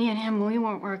 Me and him, we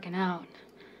weren't working out.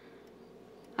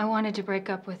 I wanted to break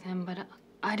up with him, but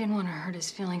I didn't want to hurt his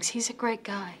feelings. He's a great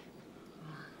guy.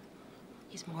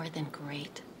 He's more than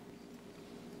great.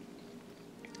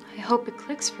 I hope it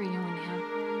clicks for you and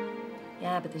him.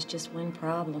 Yeah, but there's just one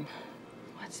problem.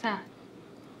 What's that?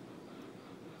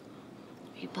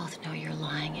 You both know you're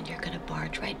lying, and you're gonna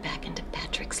barge right back into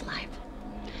Patrick's life.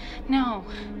 No.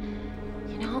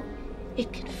 You know,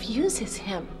 it confuses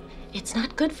him. It's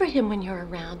not good for him when you're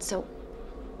around, so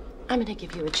I'm gonna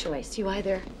give you a choice. You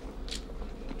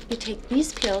take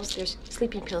these pills, there's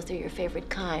sleeping pills, they're your favorite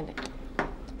kind.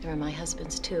 They're my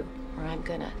husband's too, or I'm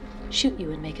gonna shoot you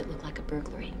and make it look like a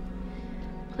burglary.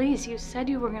 Please, you said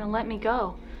you were gonna let me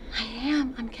go. I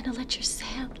am. I'm gonna let your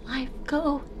sad life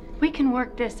go. We can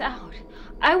work this out.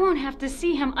 I won't have to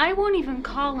see him. I won't even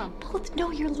call him. Both know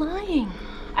you're lying.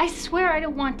 I swear I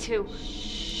don't want to.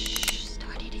 Shh.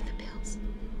 Start eating the pills.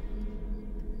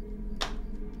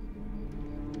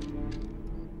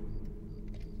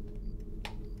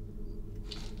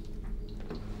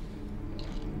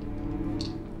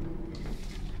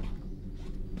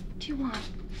 Do you want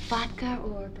vodka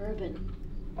or bourbon?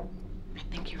 I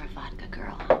think you're a vodka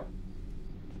girl.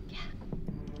 Yeah.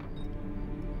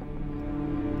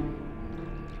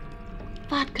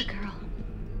 Vodka girl.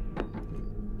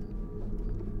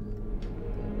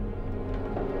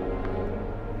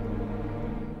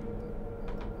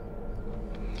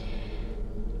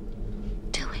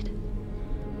 Do it.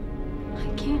 I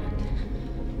can't.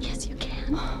 Yes, you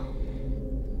can.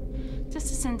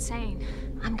 This is insane.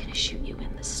 I'm gonna shoot you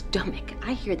in the stomach.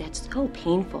 I hear that's so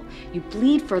painful. You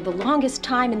bleed for the longest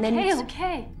time and then Hey, you...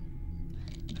 okay.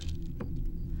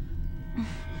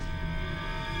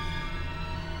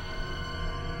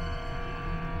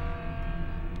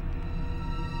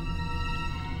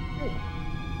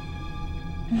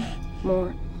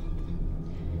 More.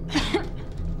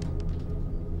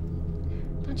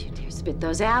 Don't you dare spit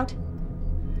those out.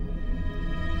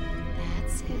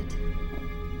 That's it.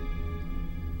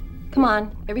 Come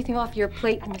on, everything off your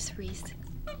plate, Miss Reese.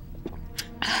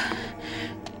 Oh,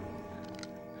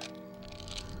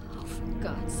 for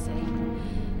God's sake.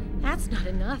 That's not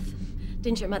enough.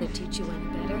 Didn't your mother teach you any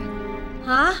better?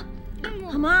 Huh?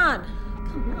 Come on.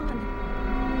 Come on.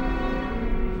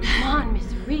 Come on,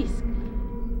 Miss Reese.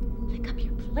 Pick up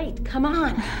your plate. Come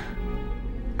on.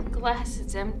 The glass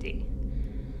is empty.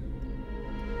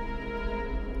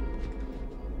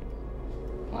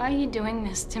 Why are you doing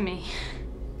this to me?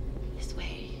 This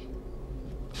way,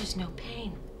 there's no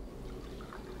pain.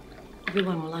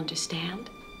 Everyone will understand.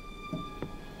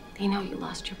 They know you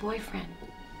lost your boyfriend.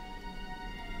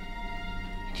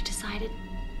 And you decided,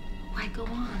 why go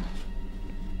on?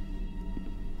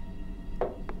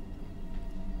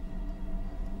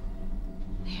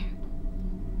 There.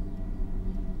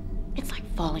 It's like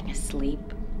falling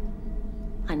asleep.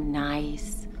 A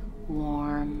nice,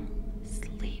 warm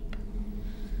sleep.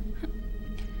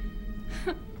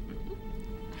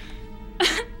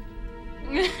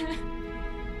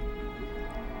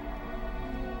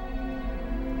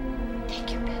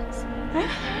 Take your pills.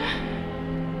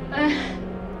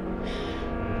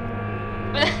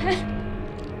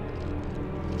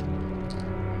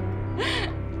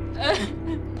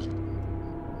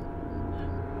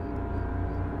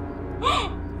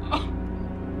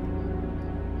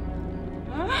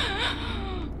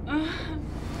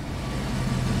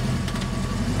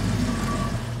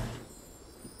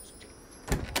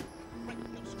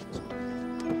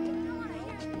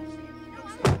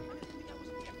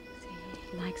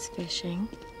 Fishing.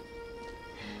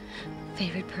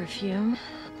 Favorite perfume?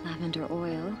 Lavender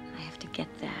oil. I have to get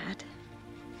that.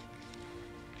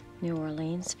 New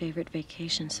Orleans, favorite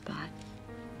vacation spot.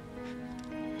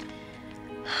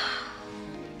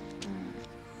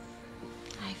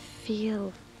 I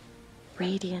feel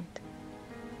radiant.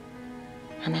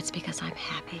 And that's because I'm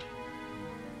happy.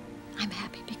 I'm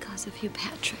happy because of you,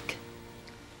 Patrick.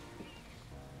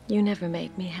 You never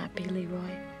made me happy,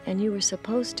 Leroy. And you were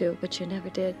supposed to, but you never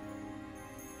did.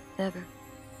 Never.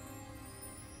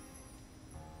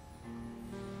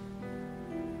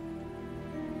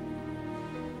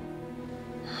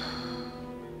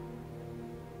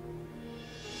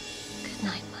 Good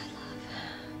night, my love.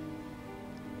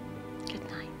 Good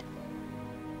night.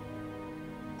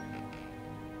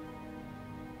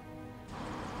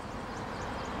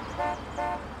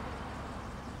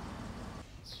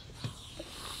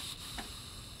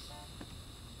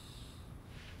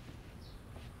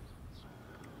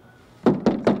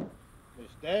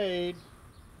 Miss Dade,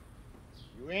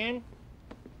 you in?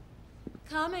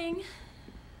 coming.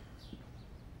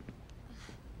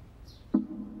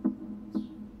 I'm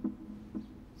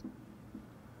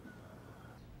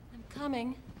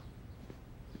coming.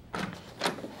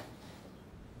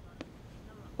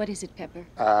 What is it, Pepper?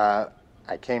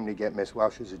 I came to get Miss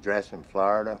Welsh's address in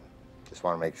Florida. Just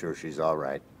want to make sure she's all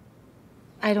right.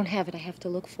 I don't have it. I have to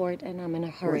look for it, and I'm in a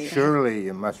hurry. Well, surely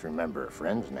you must remember a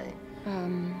friend's name.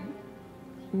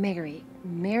 Mary.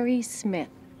 Mary Smith.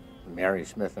 Mary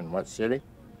Smith in what city?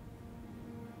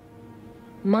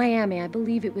 Miami. I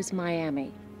believe it was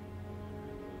Miami.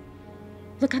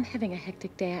 Look, I'm having a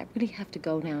hectic day. I really have to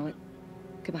go now.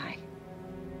 Goodbye.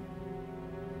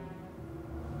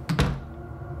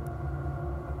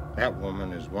 That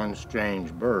woman is one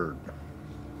strange bird.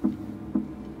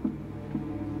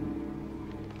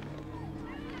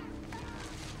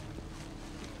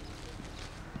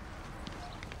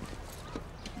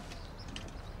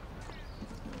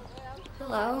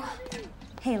 Hello.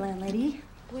 Hey, landlady.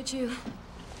 Would you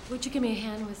give me a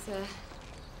hand with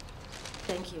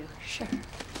thank you. Sure.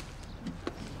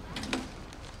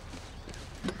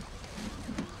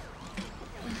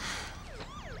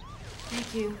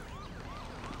 Thank you.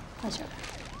 Pleasure.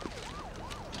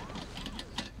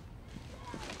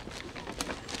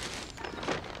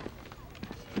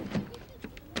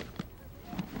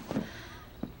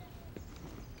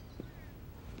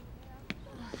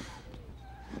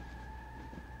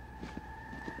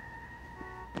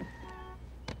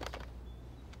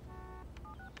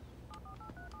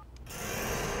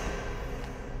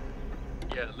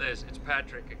 Yeah, Liz, it's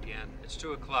Patrick again. It's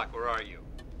 2 o'clock. Where are you?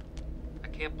 I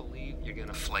can't believe you're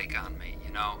gonna flake on me,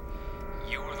 you know?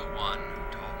 You were the one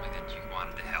who told me that you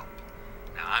wanted to help.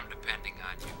 Now I'm depending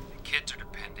on you. The kids are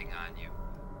depending on you.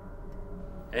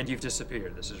 And you've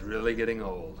disappeared. This is really getting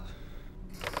old.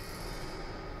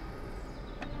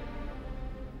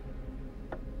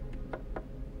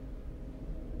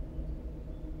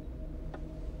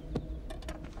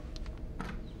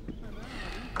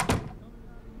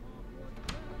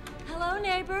 Hello,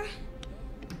 neighbor.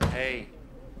 Hey.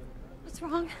 What's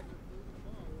wrong?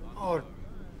 Oh,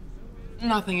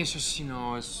 nothing. It's just, you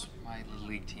know, it's my Little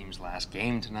League team's last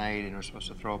game tonight, and we're supposed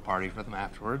to throw a party for them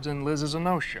afterwards, and Liz is a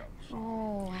no-show.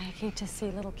 Oh, I hate to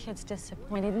see little kids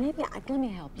disappointed. Maybe let me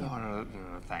help you. No,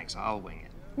 thanks. I'll wing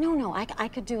it. No, I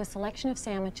could do a selection of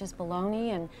sandwiches, bologna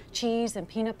and cheese and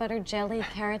peanut butter jelly,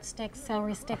 carrot sticks,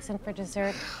 celery sticks, and for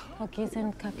dessert, cookies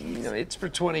and cupcakes. You know, it's for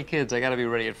 20 kids. I gotta be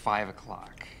ready at 5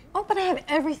 o'clock. Oh, but I have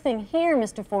everything here,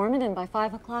 Mr. Foreman, and by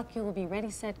 5 o'clock you will be ready,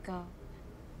 set, go.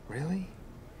 Really?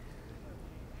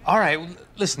 All right, well,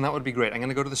 listen, that would be great. I'm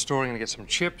gonna go to the store, I'm gonna get some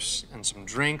chips and some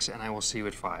drinks, and I will see you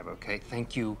at 5, okay?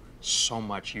 Thank you so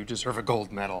much. You deserve a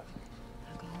gold medal.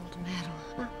 A gold medal,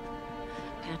 huh?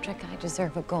 Patrick, I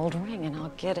deserve a gold ring, and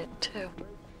I'll get it, too.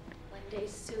 One day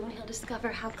soon, he'll discover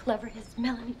how clever his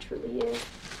Melanie truly is.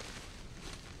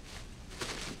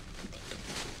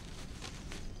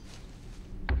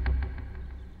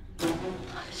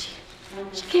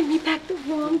 She gave me back the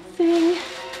wrong thing.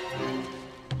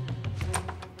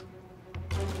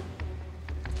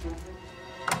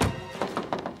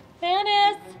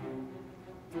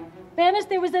 Vanis,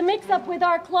 there was a mix-up with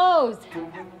our clothes.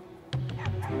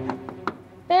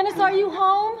 Vanis, are you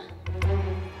home?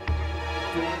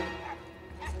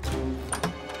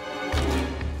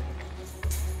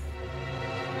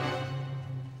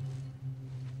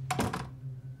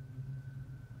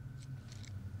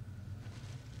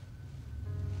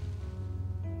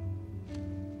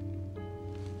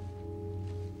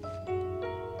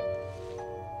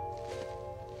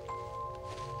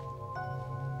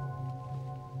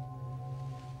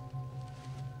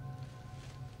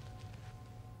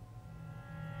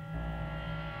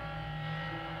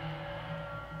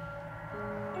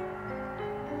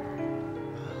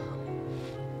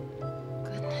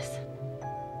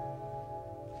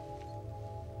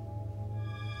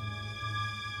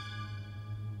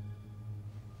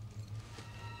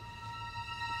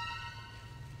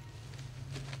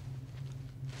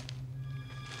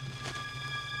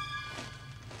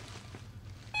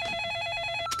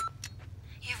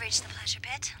 You've reached the pleasure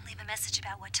pit. Leave a message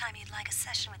about what time you'd like a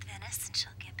session with Venice, and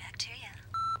she'll get back to you.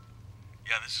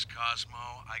 Yeah, this is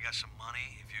Cosmo. I got some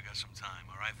money if you got some time.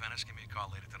 All right, Venice? Give me a call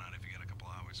later tonight if you get a couple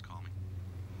hours. Call me.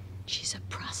 She's a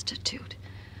prostitute.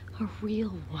 A real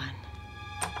one.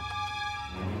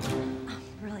 I'm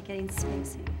really getting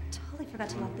spacey. Totally forgot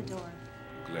to lock the door.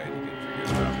 Glad you didn't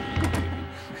forget about me.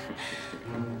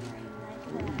 Like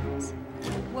that.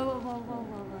 Whoa.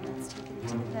 Let's take it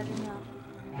into the bedroom now.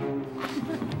 My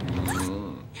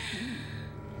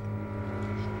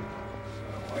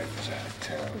wife is out of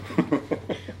town.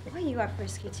 Boy, you are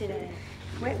frisky today.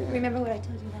 Wait, remember what I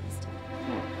told you last time?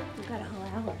 We've got a whole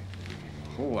hour.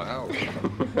 Oh, wow.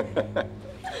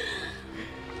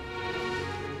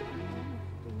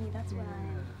 That's what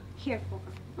I'm here for.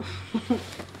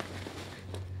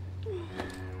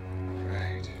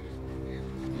 Right.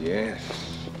 Yes.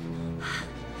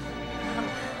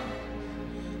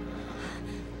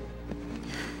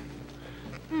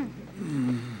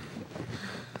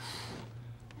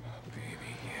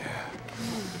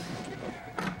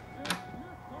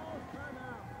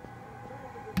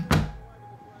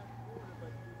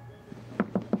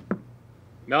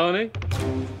 Melanie?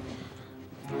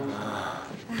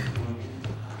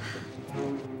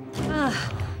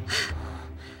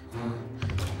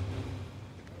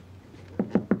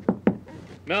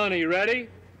 Melanie, you ready?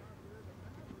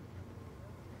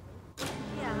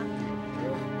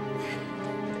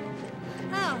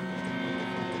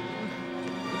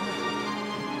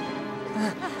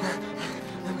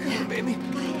 Come on, baby.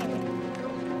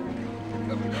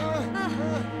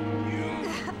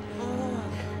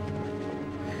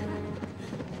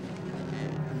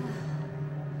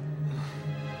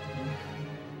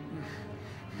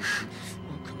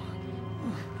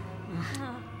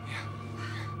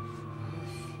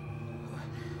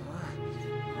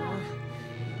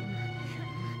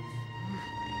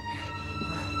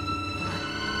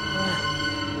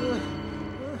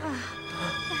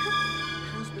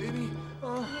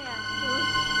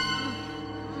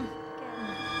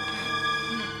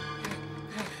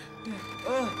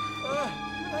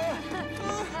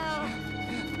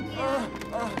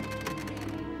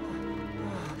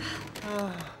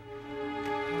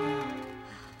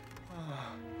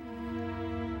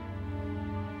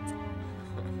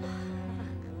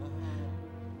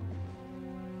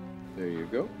 There you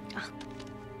go.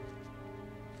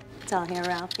 It's all here,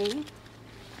 Ralphie.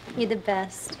 You're the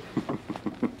best.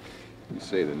 You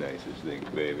say the nicest things,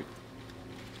 baby.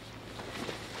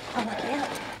 Oh, look out.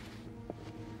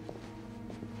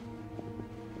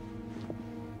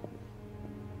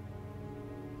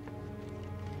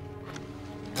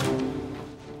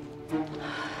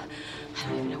 I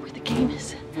don't even know where the game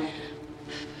is.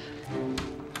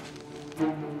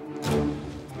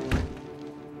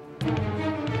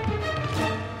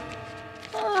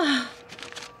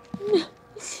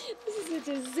 This is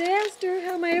a disaster.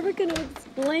 How am I ever going to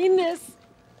explain this?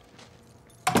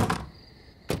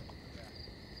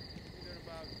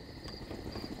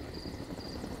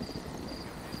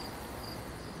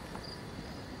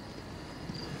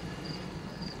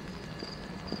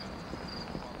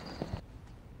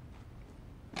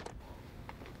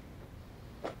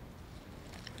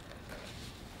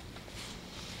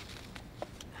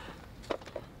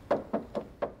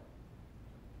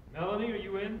 Melanie, are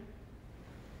you in?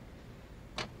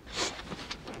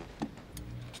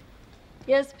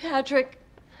 Yes, Patrick.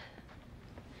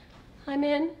 I'm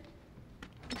in.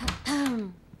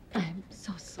 I'm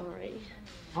so sorry.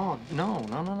 Oh, no.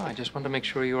 I just wanted to make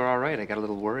sure you were all right. I got a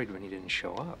little worried when you didn't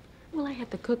show up. Well, I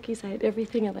had the cookies, I had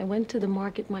everything, and I went to the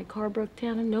market. My car broke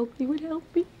down, and nobody would help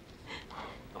me.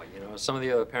 Oh, you know, some of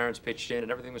the other parents pitched in,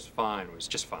 and everything was fine. It was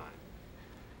just fine.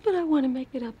 But I want to make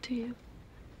it up to you.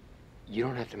 You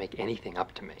don't have to make anything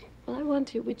up to me. Well, I want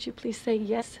to. Would you please say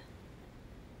yes?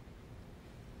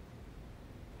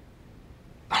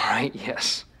 All right,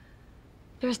 yes.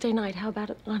 Thursday night, how about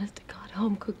an honest-to-God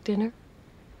home-cooked dinner?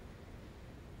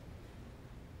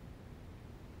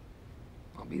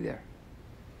 I'll be there.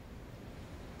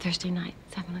 Thursday night,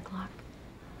 7 o'clock.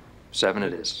 7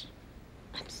 it is.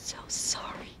 I'm so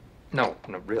sorry. No,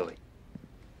 really.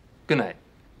 Good night.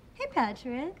 Hey,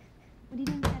 Patrick. What are you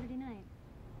doing Saturday night?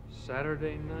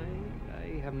 Saturday night?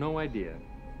 I have no idea.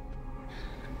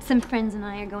 Some friends and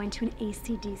I are going to an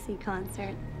AC/DC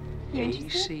concert. You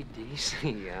interested?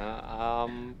 AC/DC,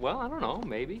 well, I don't know.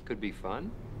 Maybe. Could be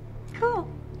fun. Cool.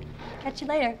 Catch you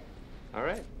later. All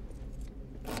right.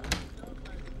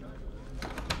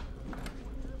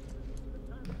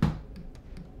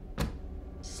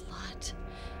 Slut.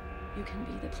 You can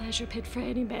be the pleasure pit for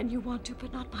any man you want to,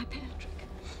 but not my Patrick.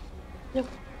 No.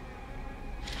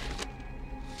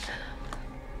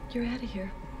 You're out of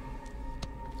here.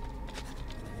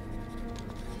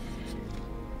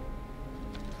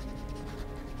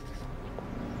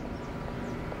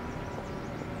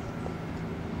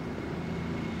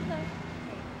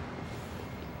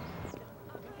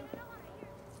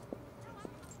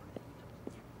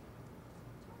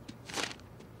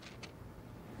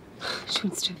 She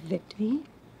wants to evict me?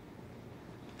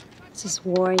 This is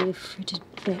war, you frigid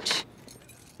bitch.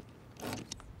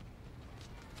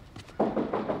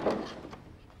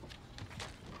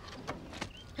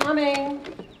 Coming.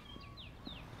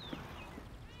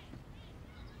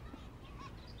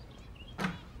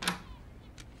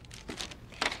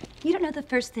 You don't know the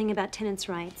first thing about tenants'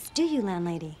 rights, do you,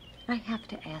 landlady? I have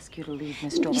to ask you to leave,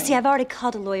 Mr. You see, I've already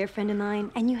called a lawyer friend of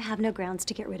mine, and you have no grounds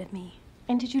to get rid of me.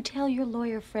 And did you tell your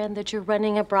lawyer friend that you're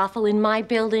running a brothel in my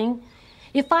building?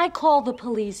 If I call the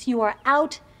police, you are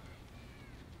out.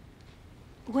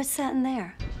 What's that in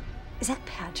there? Is that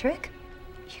Patrick?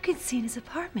 You can see in his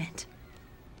apartment.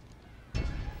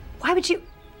 Why would you?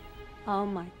 Oh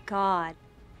my God.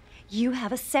 You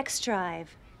have a sex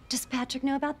drive. Does Patrick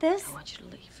know about this? I want you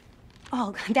to leave.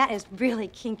 Oh, that is really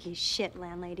kinky shit,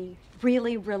 landlady.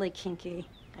 Really, really kinky.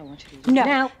 I want you to leave. No.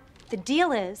 Now, the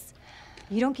deal is,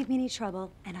 you don't give me any trouble,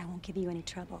 and I won't give you any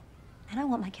trouble. And I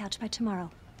want my couch by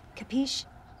tomorrow. Capiche?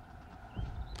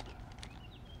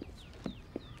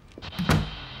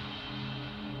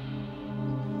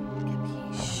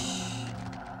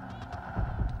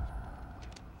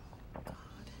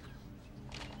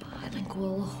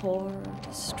 bilingual whore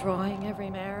destroying every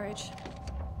marriage.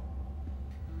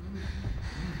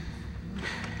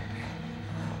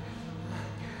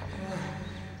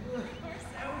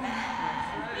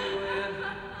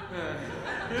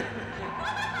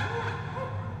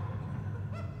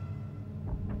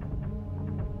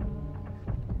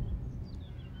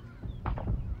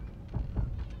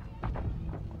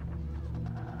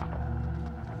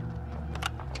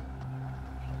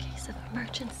 In case of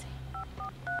emergency,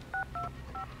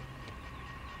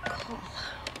 call.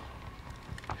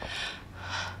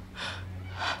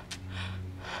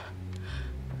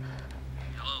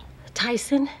 Hello?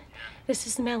 Tyson, this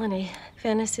is Melanie,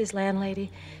 Venice's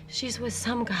landlady. She's with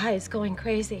some guys going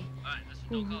crazy. All right, listen,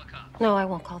 don't call the cops. No, I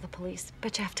won't call the police,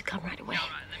 but you have to come right away. Yeah, all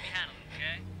right, let me handle it,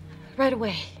 okay? Right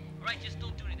away. All right, just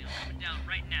don't do anything. I'm coming down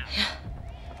right now.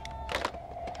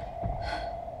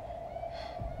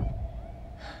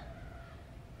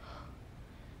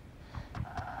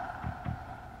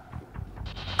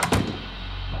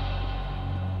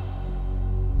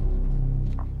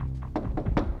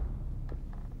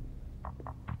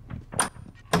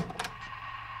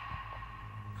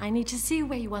 I need to see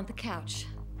where you want the couch.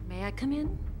 May I come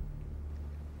in?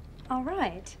 All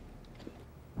right.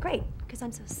 Great, because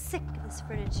I'm so sick of this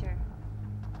furniture.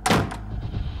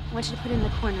 I want you to put it in the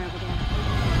corner over there.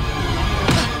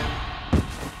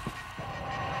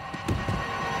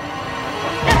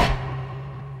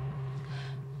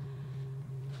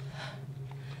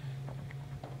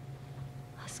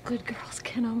 Us good girls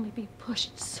can only be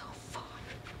pushed so far.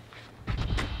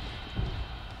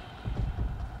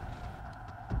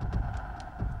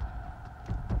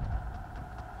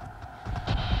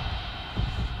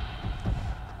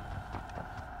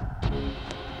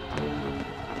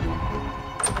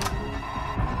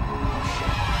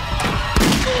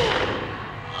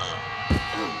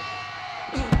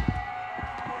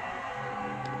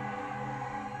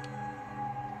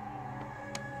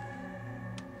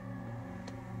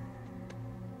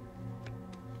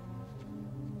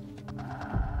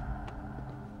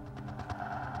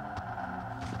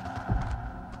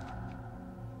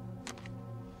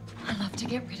 I love to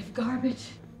get rid of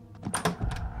garbage.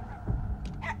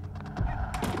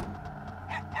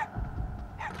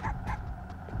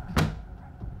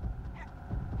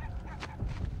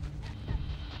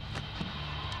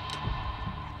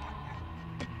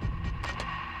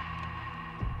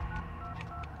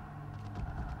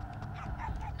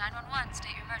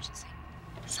 State your emergency.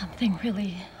 Something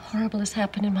really horrible has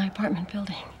happened in my apartment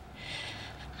building.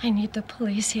 I need the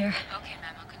police here. Okay,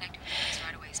 ma'am, I'll connect you with the police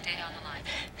right away. Stay on the line.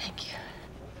 Thank you.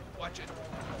 Watch it.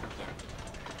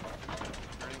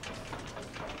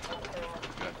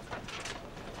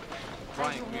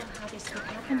 I don't know how this could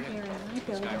happen here in my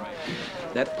building.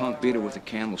 That punk beat her with a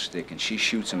candlestick, and she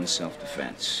shoots him in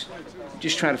self-defense.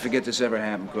 Just try to forget this ever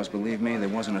happened, because believe me, there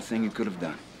wasn't a thing you could have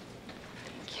done.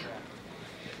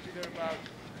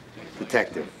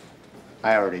 Detective,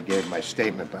 I already gave my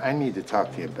statement, but I need to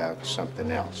talk to you about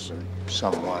something else, or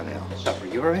someone else. Are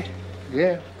you all right?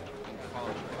 Yeah.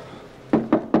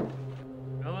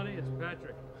 Melanie, it's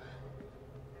Patrick.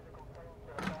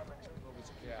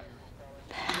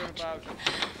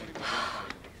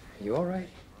 You all right?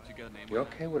 You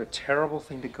okay? What a terrible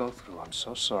thing to go through. I'm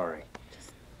so sorry.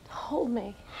 Hold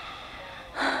me.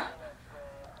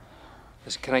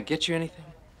 Listen, can I get you anything?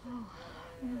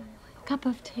 Cup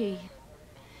of tea.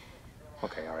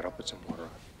 Okay, all right, I'll put some water on.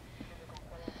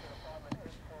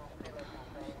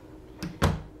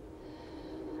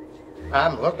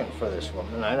 I'm looking for this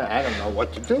woman. I don't know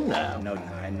what to do now. No,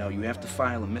 I know. You have to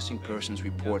file a missing persons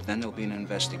report, then there'll be an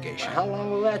investigation. How long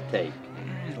will that take?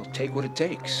 It'll take what it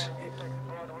takes.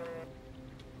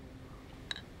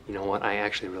 You know what? I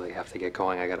actually really have to get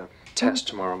going. I got a test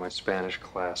tomorrow in my Spanish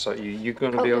class. So you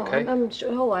going to be okay?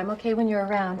 I'm okay when you're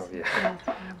around. Oh, yeah.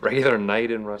 Regular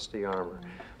knight in rusty armor.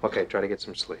 Okay, try to get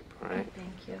some sleep, all right?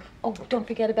 Thank you. Oh, don't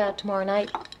forget about tomorrow night.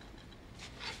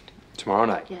 Tomorrow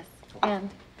night? Yes.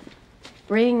 And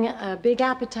bring a big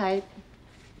appetite.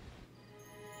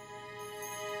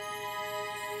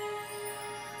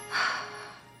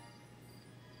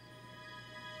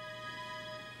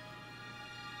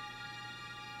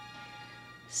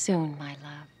 Soon, my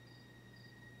love.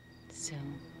 Soon.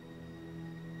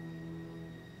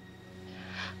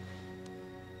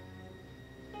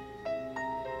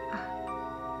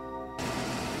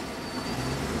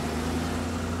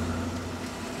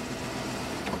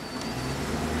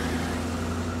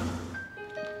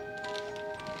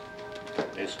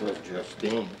 This was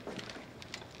Justine.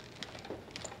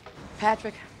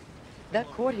 Patrick, that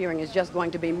court hearing is just going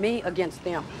to be me against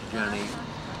them. Jenny,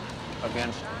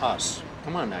 against us.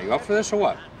 Come on now, you up for this or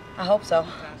what? I hope so.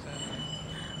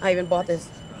 I even bought this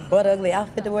butt ugly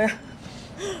outfit to wear.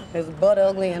 It's butt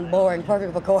ugly and boring,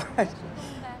 perfect for court. All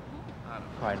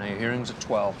right, now your hearing's at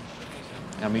 12.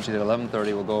 I'll meet you at 11:30.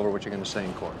 We'll go over what you're going to say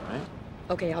in court, all right?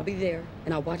 Okay, I'll be there,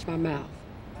 and I'll watch my mouth.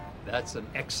 That's an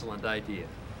excellent idea.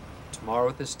 Tomorrow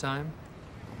at this time,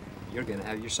 you're going to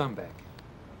have your son back.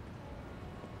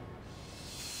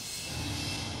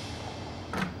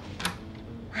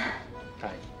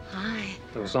 Hi. Hi.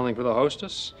 There was something for the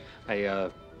hostess? I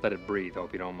let it breathe,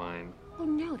 hope you don't mind. Oh,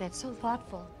 no, that's so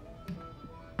thoughtful.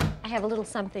 I have a little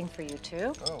something for you,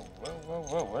 too. Oh,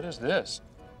 whoa, what is this?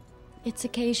 It's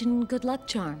occasion good luck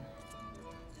charm.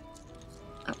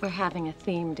 We're having a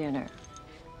theme dinner.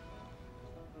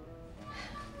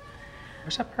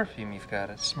 Where's that perfume you've got?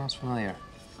 It smells familiar.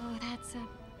 Oh, that's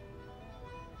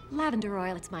lavender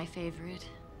oil. It's my favorite.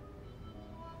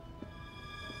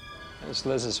 It's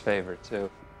Liz's favorite,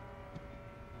 too.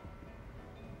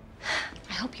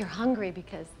 I hope you're hungry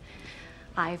because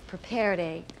I've prepared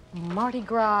a Mardi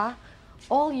Gras,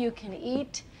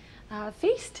 all-you-can-eat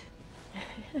feast.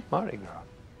 Mardi Gras.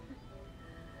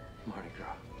 Mardi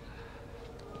Gras.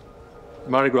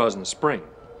 Mardi Gras is in the spring.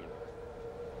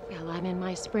 Well, I'm in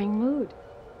my spring mood.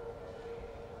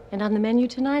 And on the menu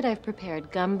tonight, I've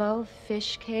prepared gumbo,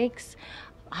 fish cakes,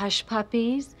 hush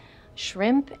puppies,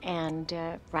 shrimp, and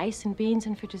rice and beans,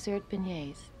 and for dessert,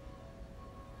 beignets.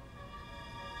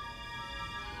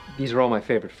 These are all my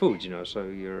favorite foods, you know, so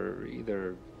you're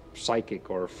either psychic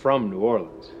or from New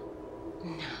Orleans.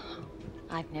 No,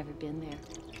 I've never been there.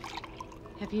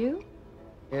 Have you?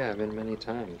 Yeah, I've been many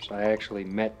times. I actually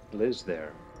met Liz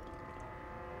there.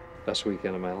 Best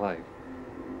weekend of my life.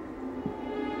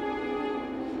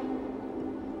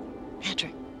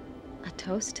 Patrick, a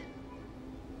toast?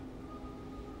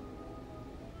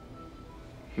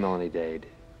 Melanie Dade.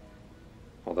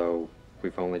 Although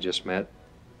we've only just met,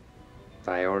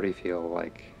 I already feel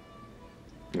like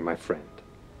you're my friend.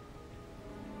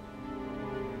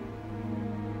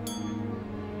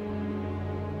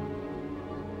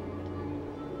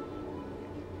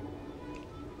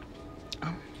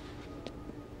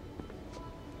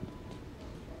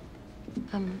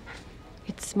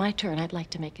 It's my turn. I'd like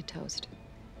to make a toast.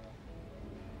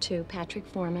 To Patrick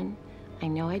Foreman, I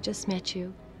know I just met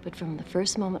you, but from the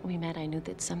first moment we met, I knew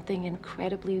that something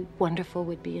incredibly wonderful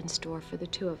would be in store for the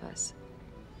two of us.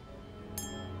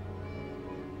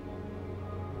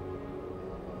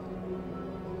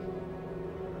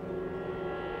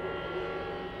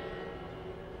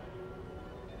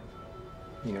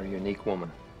 You're a unique woman.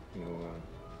 You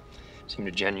seem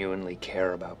to genuinely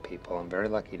care about people. I'm very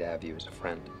lucky to have you as a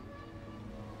friend.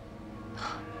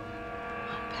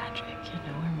 Patrick, you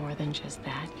know, we're more than just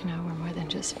that. You know, we're more than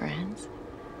just friends.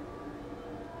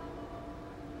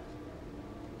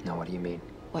 Now, what do you mean?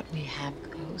 What we have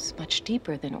goes much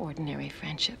deeper than ordinary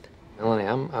friendship. Melanie,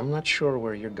 I'm not sure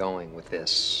where you're going with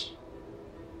this.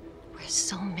 We're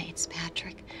soulmates,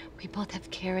 Patrick. We both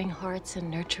have caring hearts and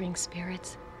nurturing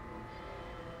spirits.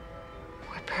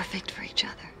 We're perfect for each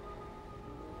other.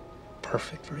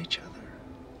 Perfect for each other.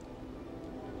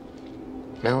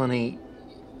 Melanie,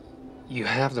 you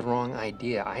have the wrong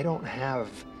idea. I don't have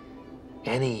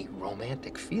any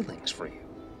romantic feelings for you.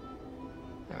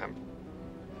 I'm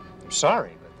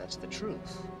sorry, but that's the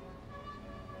truth.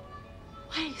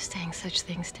 Why are you saying such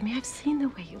things to me? I've seen the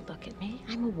way you look at me.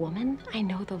 I'm a woman. I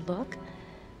know the look.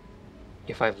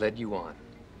 If I've led you on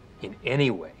in any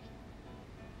way,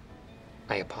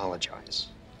 I apologize.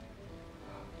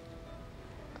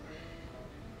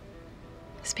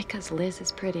 It's because Liz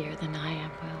is prettier than I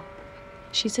am, Will.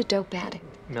 She's a dope addict.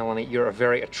 Melanie, you're a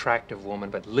very attractive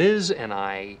woman, but Liz and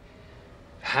I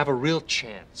have a real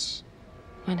chance.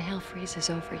 When hell freezes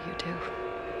over, you do.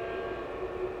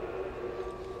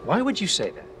 Why would you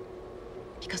say that?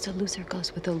 Because a loser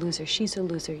goes with a loser. She's a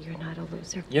loser. You're not a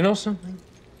loser. You know something?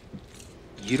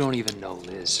 You don't even know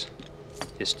Liz.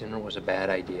 This dinner was a bad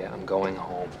idea. I'm going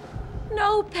home.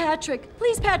 No, Patrick.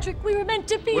 Please, Patrick. We were meant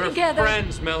to be together. We're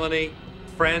friends, Melanie.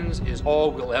 Friends is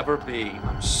all we'll ever be.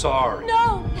 I'm sorry.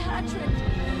 No, Patrick.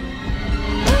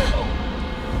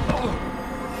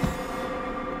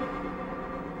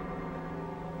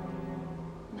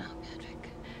 No, Patrick.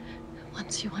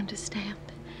 Once you understand,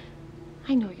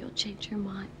 I know you'll change your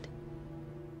mind.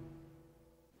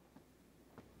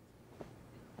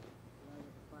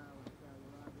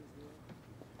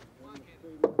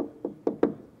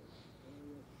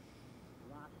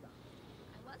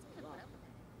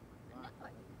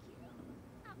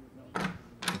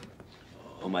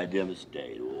 Oh, my dear Miss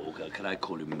Dade, or can I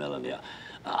call you Melanie?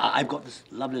 I've got this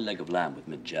lovely leg of lamb with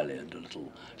mint jelly and a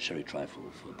little sherry trifle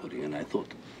for pudding, and I thought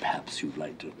that perhaps you'd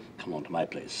like to come on to my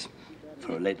place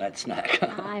for a late-night snack.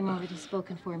 I'm already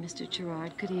spoken for, Mr.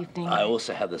 Gerard. Good evening. I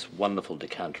also have this wonderful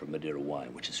decanter of Madeira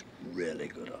wine, which is really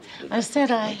good after dinner. I said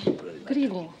I. Good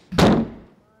evening. I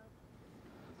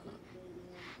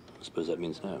suppose that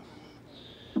means no.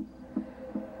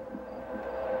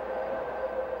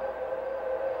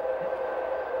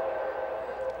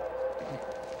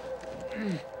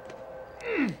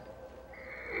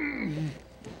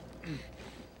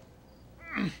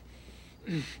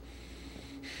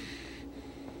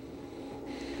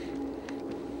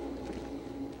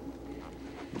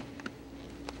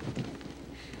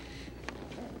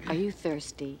 Are you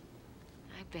thirsty?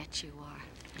 I bet you are.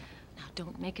 Now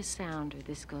don't make a sound or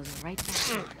this goes right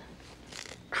back on.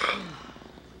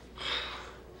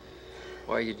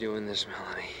 Why are you doing this,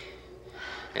 Melanie?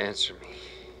 Answer me.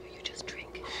 You just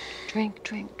drink. Drink,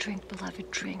 drink, drink,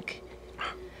 beloved, drink.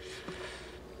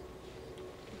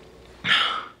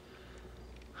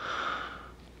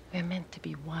 We're meant to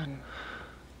be one.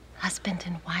 Husband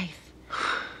and wife.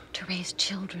 To raise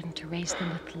children, to raise them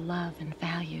with love and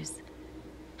values.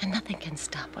 And nothing can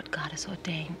stop what God has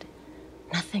ordained.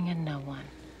 Nothing and no one.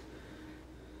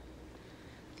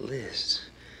 Liz.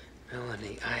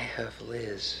 Melanie, I have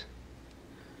Liz.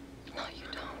 No, you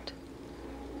don't.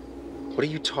 What are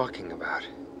you talking about?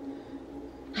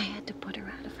 I had to put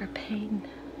her out of her pain.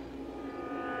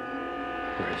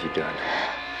 What have you done?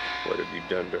 What have you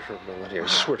done to her, Melanie? I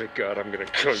swear to God, I'm gonna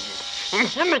kill you. I'm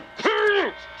gonna kill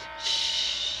you!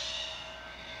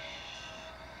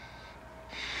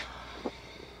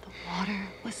 The water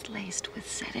was laced with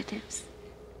sedatives.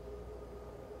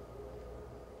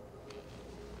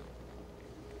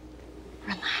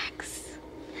 Relax.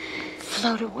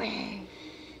 Float away.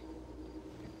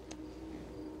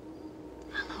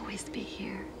 I'll always be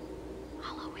here.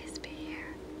 I'll always be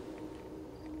here.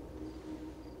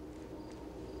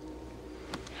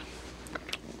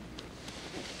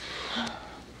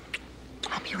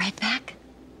 I'll be right back.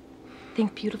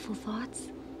 Think beautiful thoughts.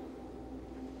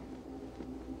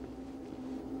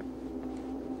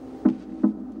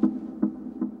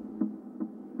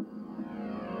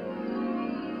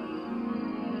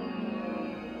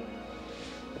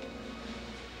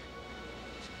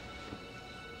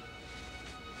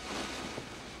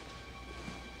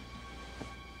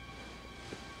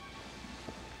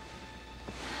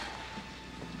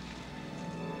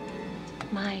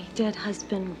 My dead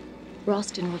husband,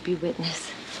 Ralston, would be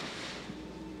witness.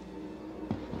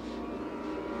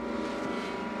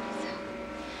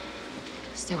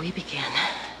 So we begin.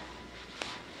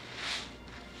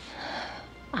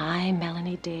 I,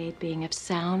 Melanie Dade, being of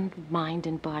sound mind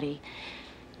and body,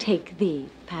 take thee,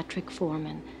 Patrick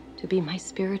Foreman, to be my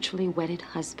spiritually wedded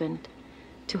husband,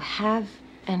 to have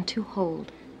and to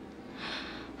hold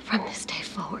from this day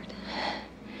forward.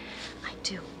 I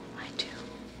do.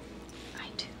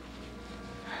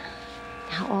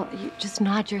 Now, you just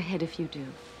nod your head if you do.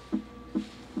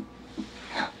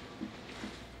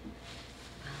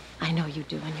 I know you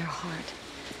do in your heart.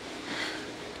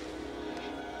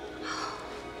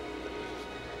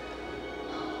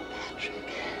 Oh,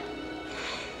 Patrick.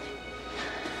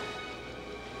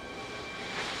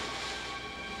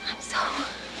 I'm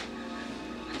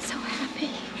so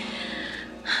happy.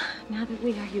 Now that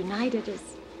we are united as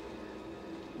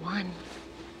one,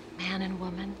 man and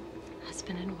woman,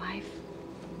 husband and wife.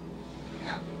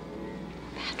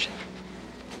 Patrick,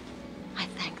 I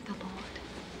thank the Lord.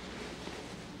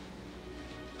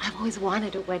 I've always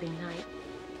wanted a wedding night.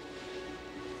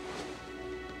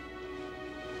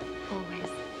 Always.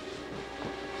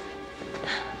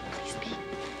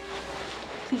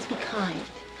 Please be kind.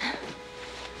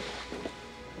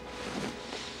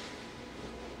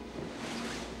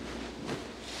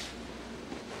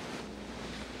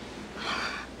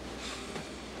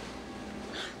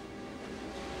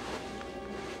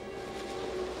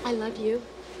 I love you.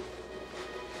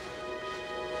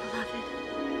 Beloved.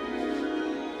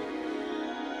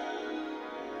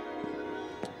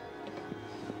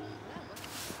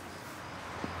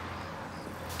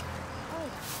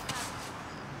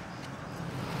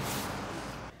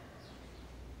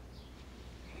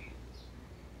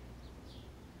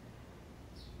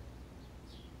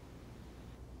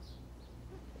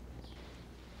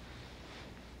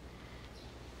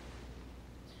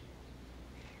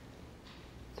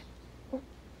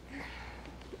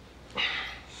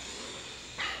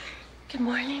 Good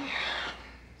morning.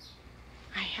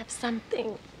 I have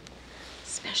something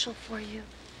special for you.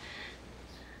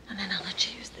 And then I'll let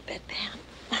you use the bedpan.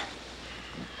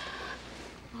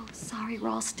 Oh, sorry,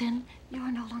 Ralston. You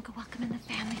are no longer welcome in the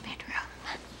family bedroom.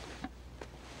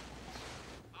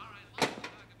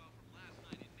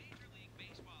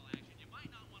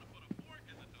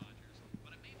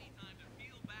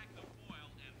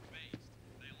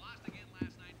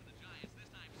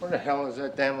 Where the hell is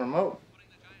that damn remote?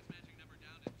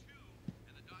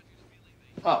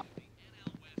 Oh.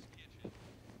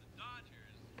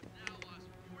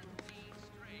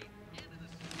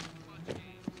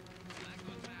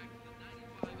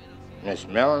 Miss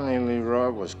Melanie Leroy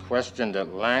was questioned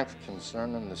at length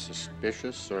concerning the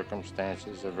suspicious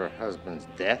circumstances of her husband's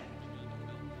death.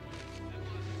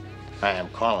 I am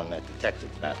calling that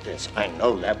detective about this. I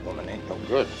know that woman ain't no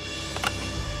good.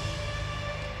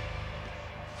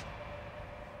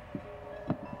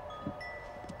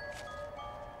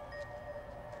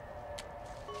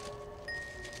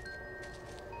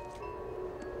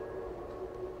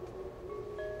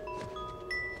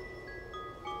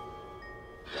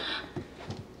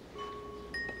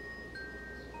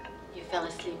 You fell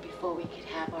asleep before we could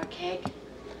have our cake.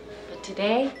 But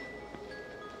today,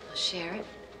 we'll share it.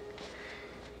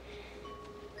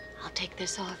 I'll take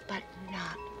this off, but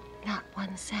not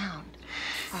one sound.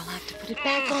 Or I'll have to put it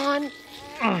back on.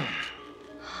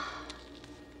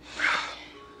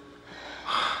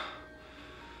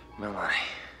 Melanie.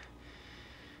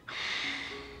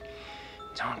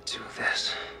 Don't do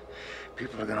this.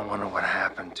 People are gonna wonder what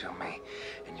happened to me,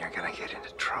 and you're gonna get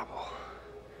into trouble.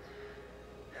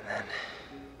 And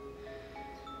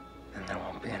then there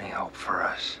won't be any hope for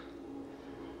us.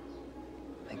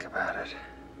 Think about it.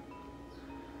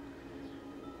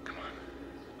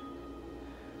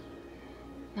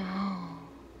 No,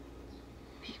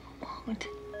 people won't.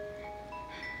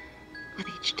 With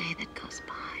each day that goes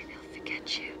by, they'll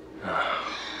forget you.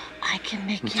 I can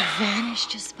make you vanish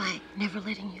just by never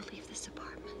letting you leave this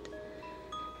apartment.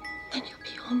 Then you'll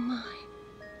be all mine.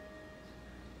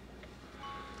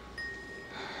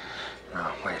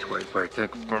 No, wait.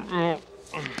 Think.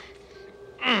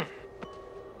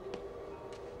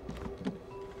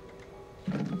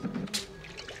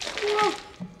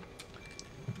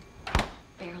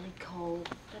 Barely cold.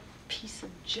 That piece of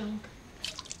junk.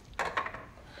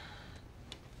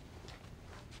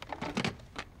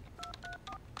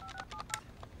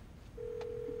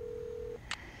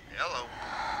 Hello.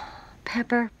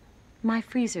 Pepper, my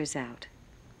freezer's out.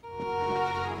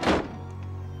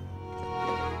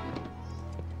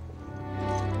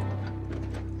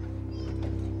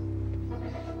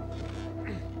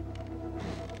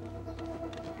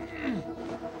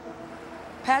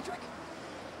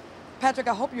 Patrick,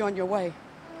 I hope you're on your way.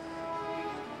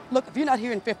 Look, if you're not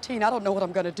here in 15, I don't know what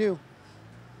I'm gonna do.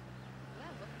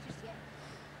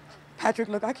 Patrick,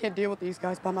 look, I can't deal with these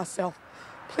guys by myself.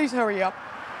 Please hurry up.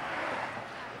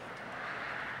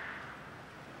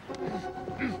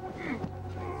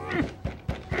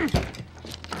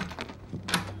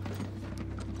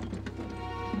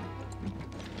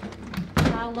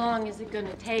 How long is it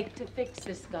gonna take to fix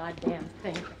this goddamn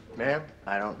thing? Ma'am,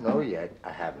 I don't know yet.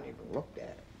 I haven't even looked at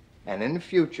it. And in the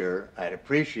future, I'd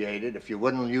appreciate it if you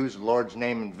wouldn't use the Lord's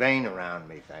name in vain around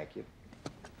me, thank you.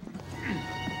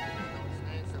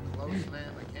 Staying so close,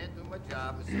 ma'am. I can't do my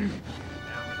job. It's down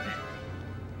the neck.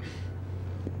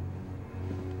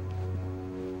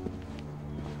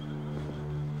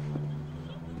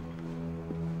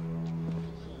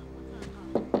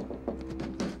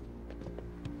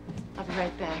 I'll be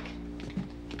right back.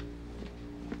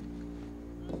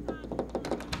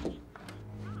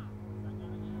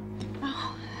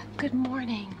 Oh, good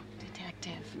morning,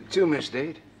 Detective. You too, Miss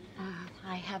Dade.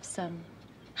 I have some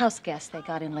house guests. They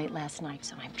got in late last night,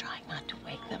 so I'm trying not to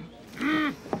wake them.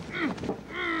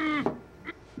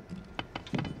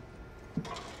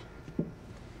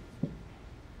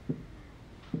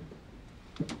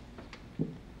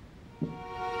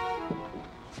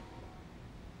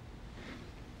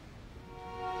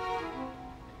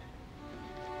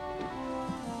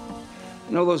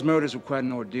 I know those murders were quite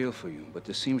an ordeal for you, but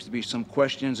there seems to be some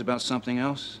questions about something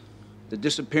else. The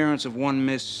disappearance of one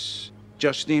Miss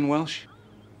Justine Welsh.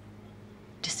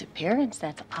 Disappearance?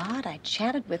 That's odd. I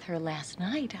chatted with her last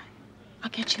night. I'll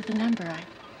get you the number.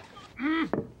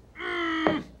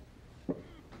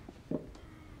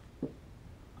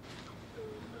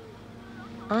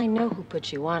 I know who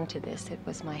put you on to this. It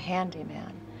was my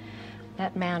handyman.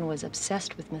 That man was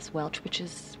obsessed with Miss Welch, which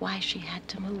is why she had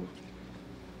to move.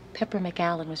 Pepper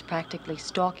McAllen was practically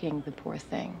stalking the poor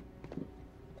thing.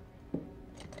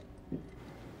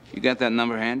 You got that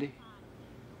number handy?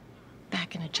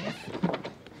 Back in a jiff.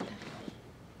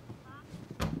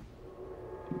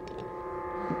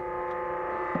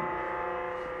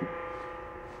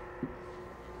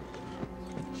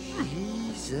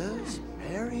 Jesus,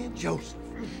 Mary and Joseph.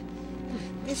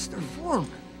 Mr.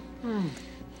 Foreman.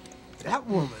 That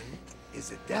woman is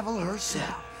the devil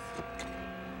herself.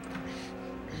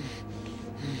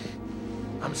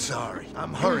 I'm sorry.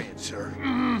 I'm hurrying, sir.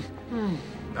 I'm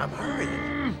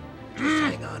hurrying. Just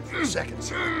hang on for a second,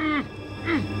 sir.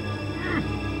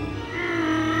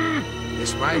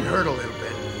 This might hurt a little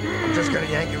bit. I'm just gonna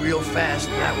yank it real fast,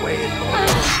 and that way it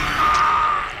won't.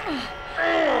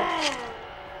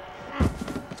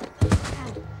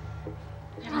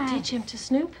 That'll teach him to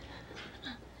snoop.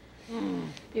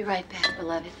 Be right back,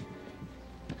 beloved.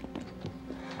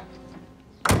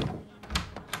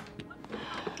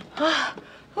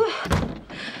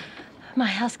 My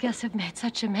house guests have made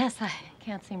such a mess. I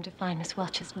can't seem to find Miss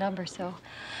Welch's number, so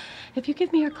if you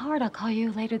give me your card, I'll call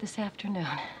you later this afternoon.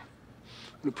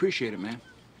 Would appreciate it, ma'am.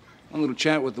 One little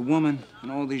chat with the woman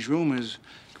and all these rumors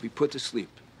could be put to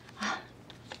sleep.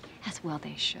 As well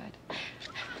they should.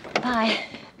 Bye.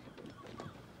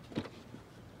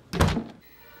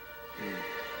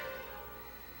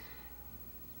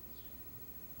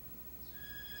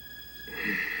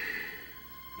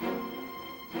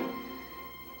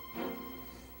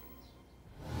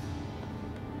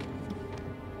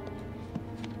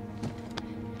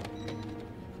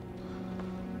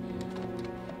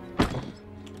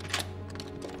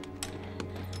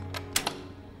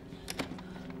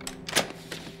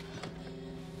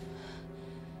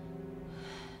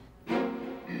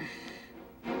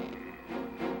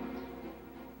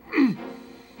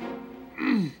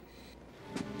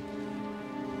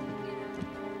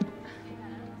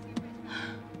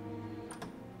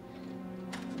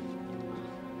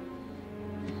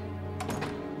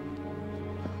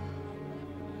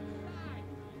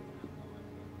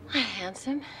 Hi,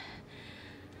 handsome.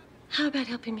 How about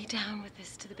helping me down with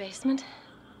this to the basement?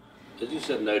 As you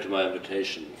said no to my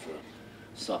invitation for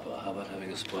supper, how about having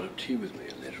a spot of tea with me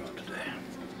later on today?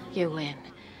 You win.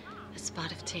 A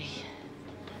spot of tea.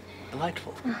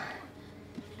 Delightful.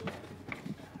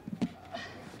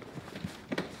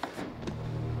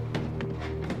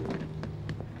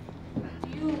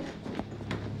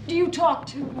 Do you talk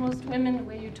to most women the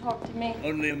way you talk to me?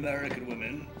 Only American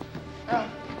women. Oh,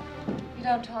 you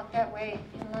don't talk that way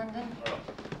in London?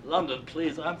 London,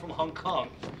 please. I'm from Hong Kong.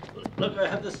 Look, I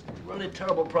have this really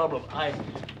terrible problem. I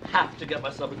have to get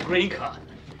myself a green card,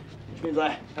 which means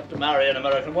I have to marry an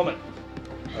American woman.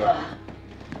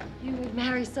 You would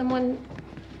marry someone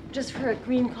just for a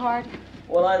green card?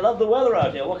 Well, I love the weather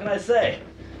out here. What can I say?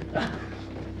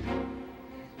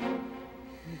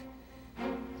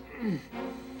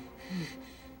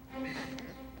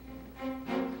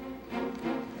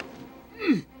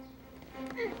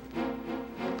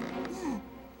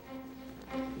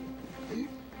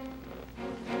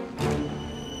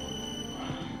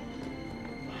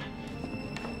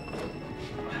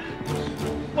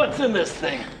 What's in this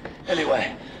thing,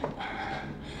 anyway?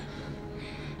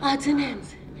 Odds and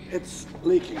ends. It's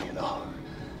leaking, you know.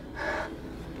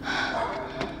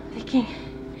 Leaking?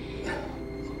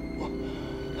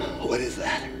 What is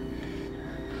that?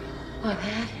 Oh,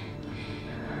 that?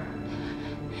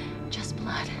 Just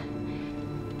blood.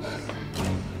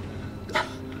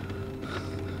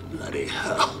 Bloody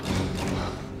hell.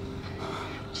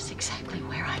 Which is exactly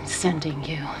where I'm sending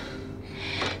you.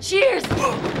 Cheers!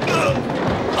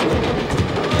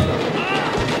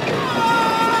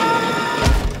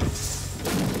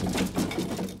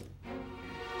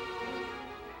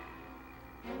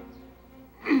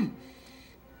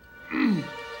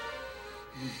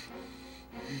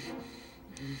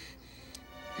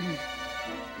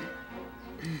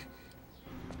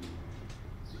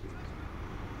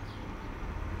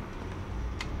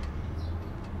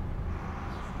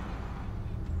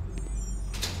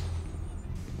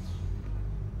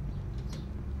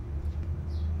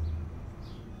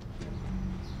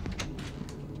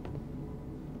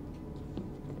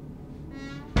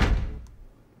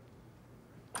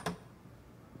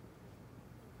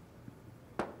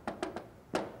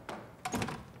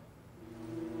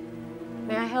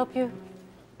 help you?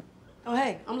 Oh,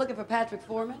 hey, I'm looking for Patrick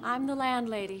Foreman. I'm the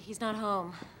landlady. He's not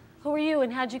home. Who are you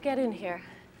and how'd you get in here?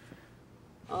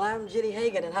 Well, I'm Ginny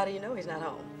Hagan, and how do you know he's not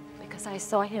home? Because I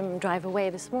saw him drive away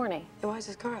this morning. And why is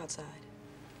his car outside?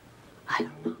 I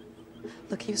don't know.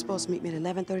 Look, he was supposed to meet me at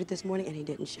 11:30 this morning, and he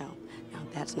didn't show. Now,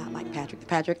 that's not like Patrick. The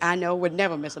Patrick I know would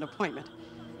never miss an appointment.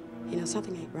 You know,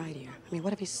 something ain't right here. I mean,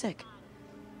 what if he's sick?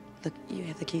 Look, you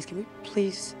have the keys. Can we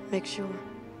please make sure?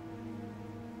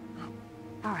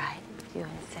 All right, if you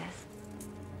insist.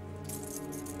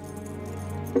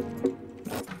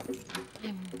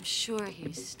 I'm sure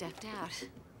he's stepped out.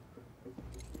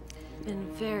 Been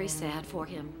very sad for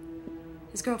him.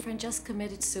 His girlfriend just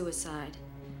committed suicide.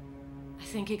 I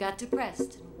think he got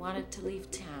depressed and wanted to leave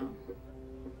town.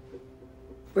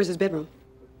 Where's his bedroom?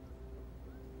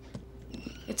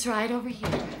 It's right over here.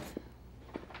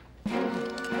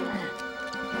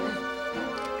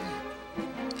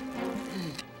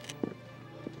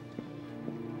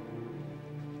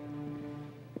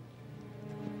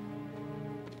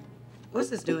 What's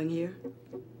this doing here?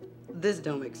 This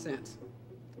don't make sense.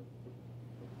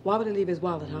 Why would he leave his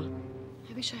wallet, huh?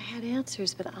 I wish I had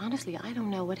answers, but honestly, I don't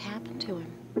know what happened to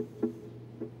him.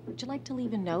 Would you like to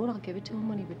leave a note? I'll give it to him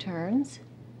when he returns.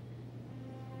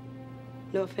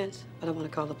 No offense, but I want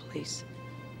to call the police.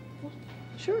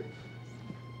 Sure.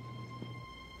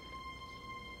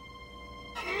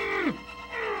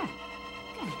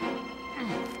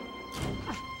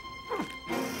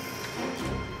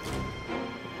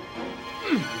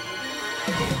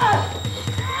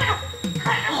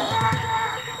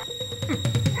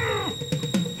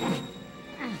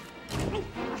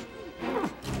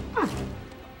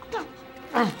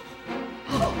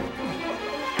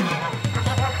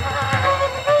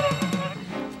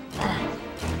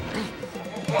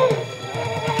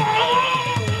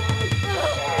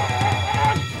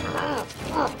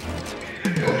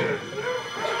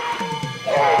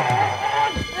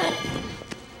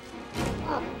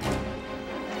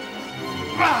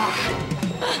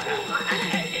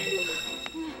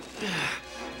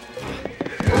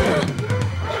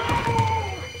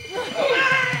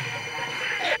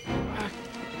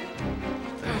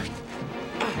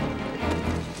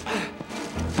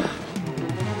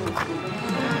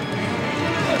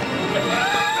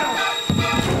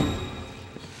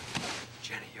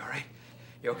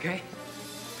 You okay?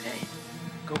 Hey,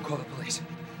 go call the police.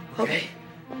 Okay?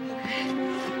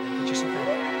 Get you some food.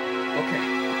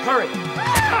 Okay, hurry!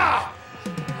 Ah!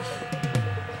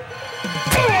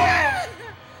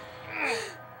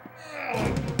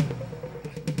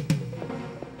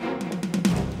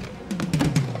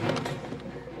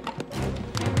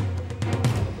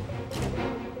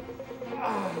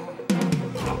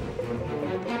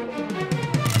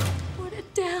 Put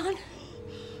it down.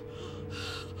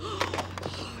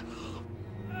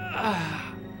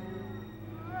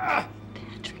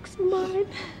 Patrick's mine.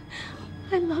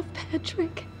 I love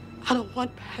Patrick. I don't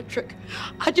want Patrick.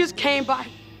 I just came by.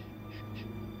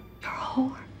 You're a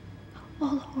whore.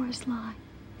 All whores lie.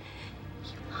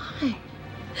 You lie.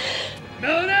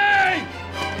 Melanie!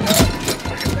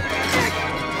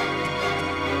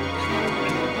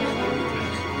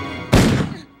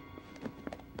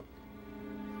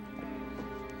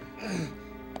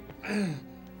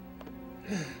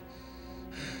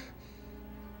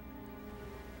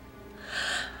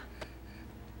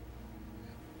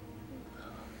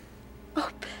 Oh,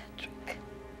 Patrick.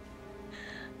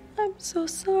 I'm so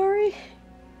sorry.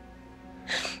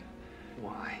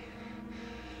 Why?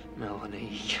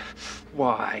 Melanie,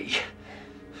 why?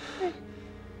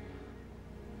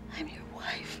 I'm your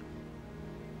wife.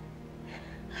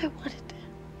 I wanted to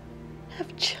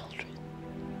have children.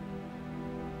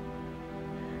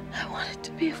 I wanted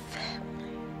to be a family.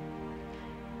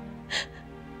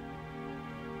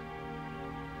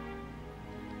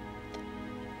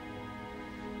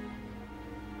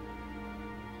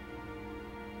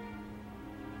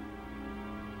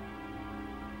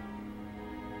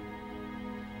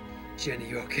 Jenny,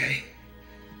 you okay?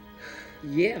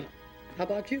 Yeah. How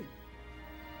about you?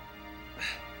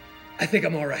 I think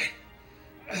I'm all right.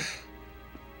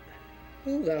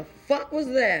 Who the fuck was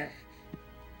that?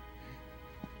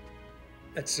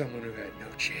 That's someone who had no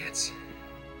chance.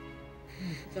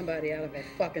 Somebody out of their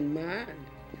fucking mind.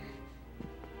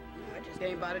 I just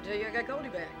came by to tell you I got Cody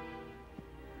back.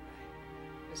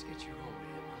 Let's get you home,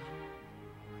 man.